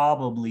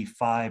probably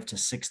 $5,000 to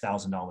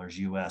 $6,000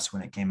 US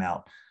when it came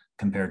out,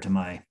 compared to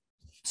my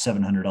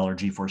 $700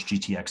 GeForce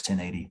GTX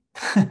 1080.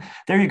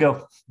 There you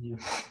go. Yeah.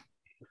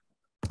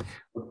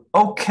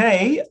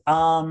 Okay,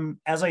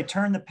 as I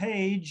turn the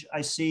page,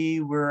 I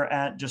see we're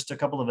at just a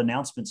couple of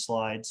announcement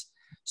slides.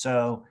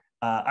 So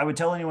I would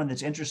tell anyone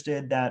that's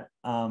interested that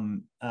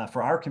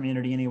for our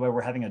community anyway,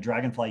 we're having a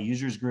Dragonfly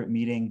users group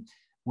meeting.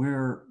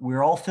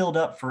 We're all filled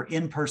up for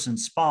in-person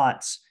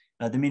spots.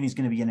 The meeting is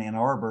going to be in Ann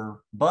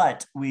Arbor,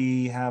 but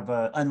we have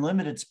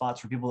unlimited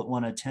spots for people that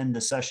want to attend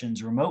the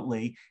sessions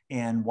remotely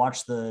and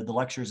watch the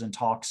lectures and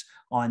talks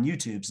on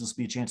YouTube. So this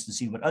will be a chance to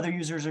see what other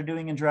users are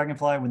doing in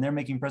Dragonfly when they're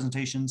making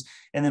presentations.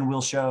 And then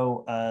we'll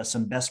show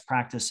some best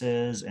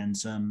practices and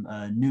some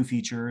new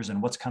features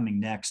and what's coming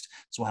next.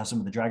 So we'll have some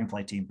of the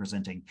Dragonfly team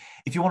presenting.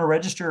 If you want to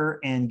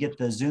register and get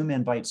the Zoom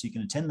invite so you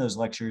can attend those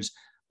lectures,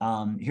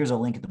 here's a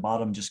link at the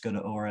bottom. Just go to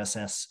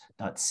orss.ca/UGM.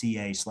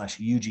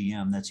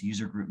 That's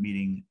user group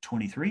meeting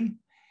 23.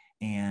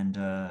 And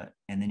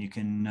then you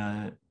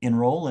can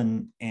enroll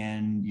and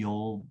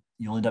you'll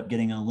end up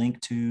getting a link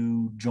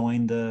to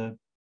join the,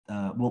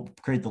 we'll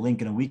create the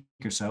link in a week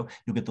or so.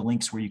 You'll get the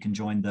links where you can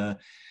join the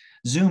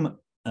Zoom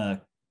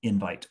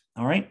invite.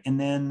 All right. And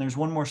then there's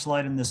one more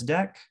slide in this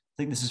deck. I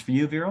think this is for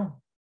you, Viral.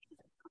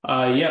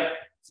 Yeah,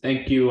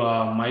 thank you,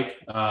 Mike.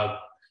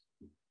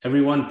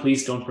 Everyone,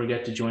 please don't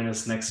forget to join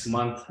us next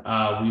month.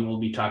 We will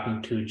be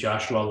talking to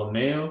Joshua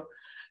Lameo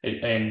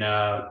and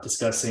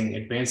discussing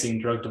advancing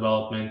drug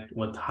development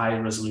with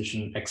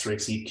high-resolution X-ray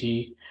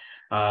CT.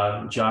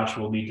 Josh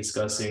will be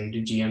discussing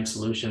DGM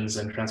solutions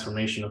and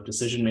transformation of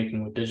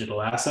decision-making with digital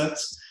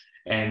assets.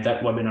 And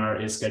that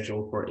webinar is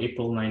scheduled for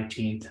April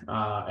 19th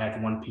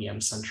at 1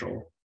 p.m.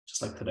 Central,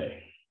 just like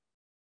today.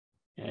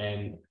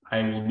 And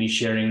I will be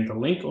sharing the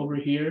link over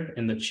here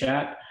in the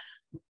chat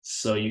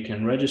so you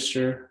can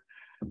register.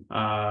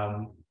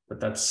 But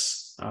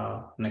that's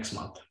next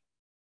month.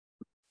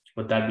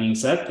 With that being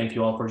said, thank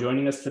you all for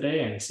joining us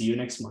today and see you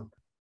next month.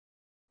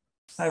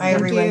 Bye,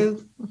 everyone. Thank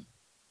you.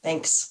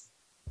 Thanks.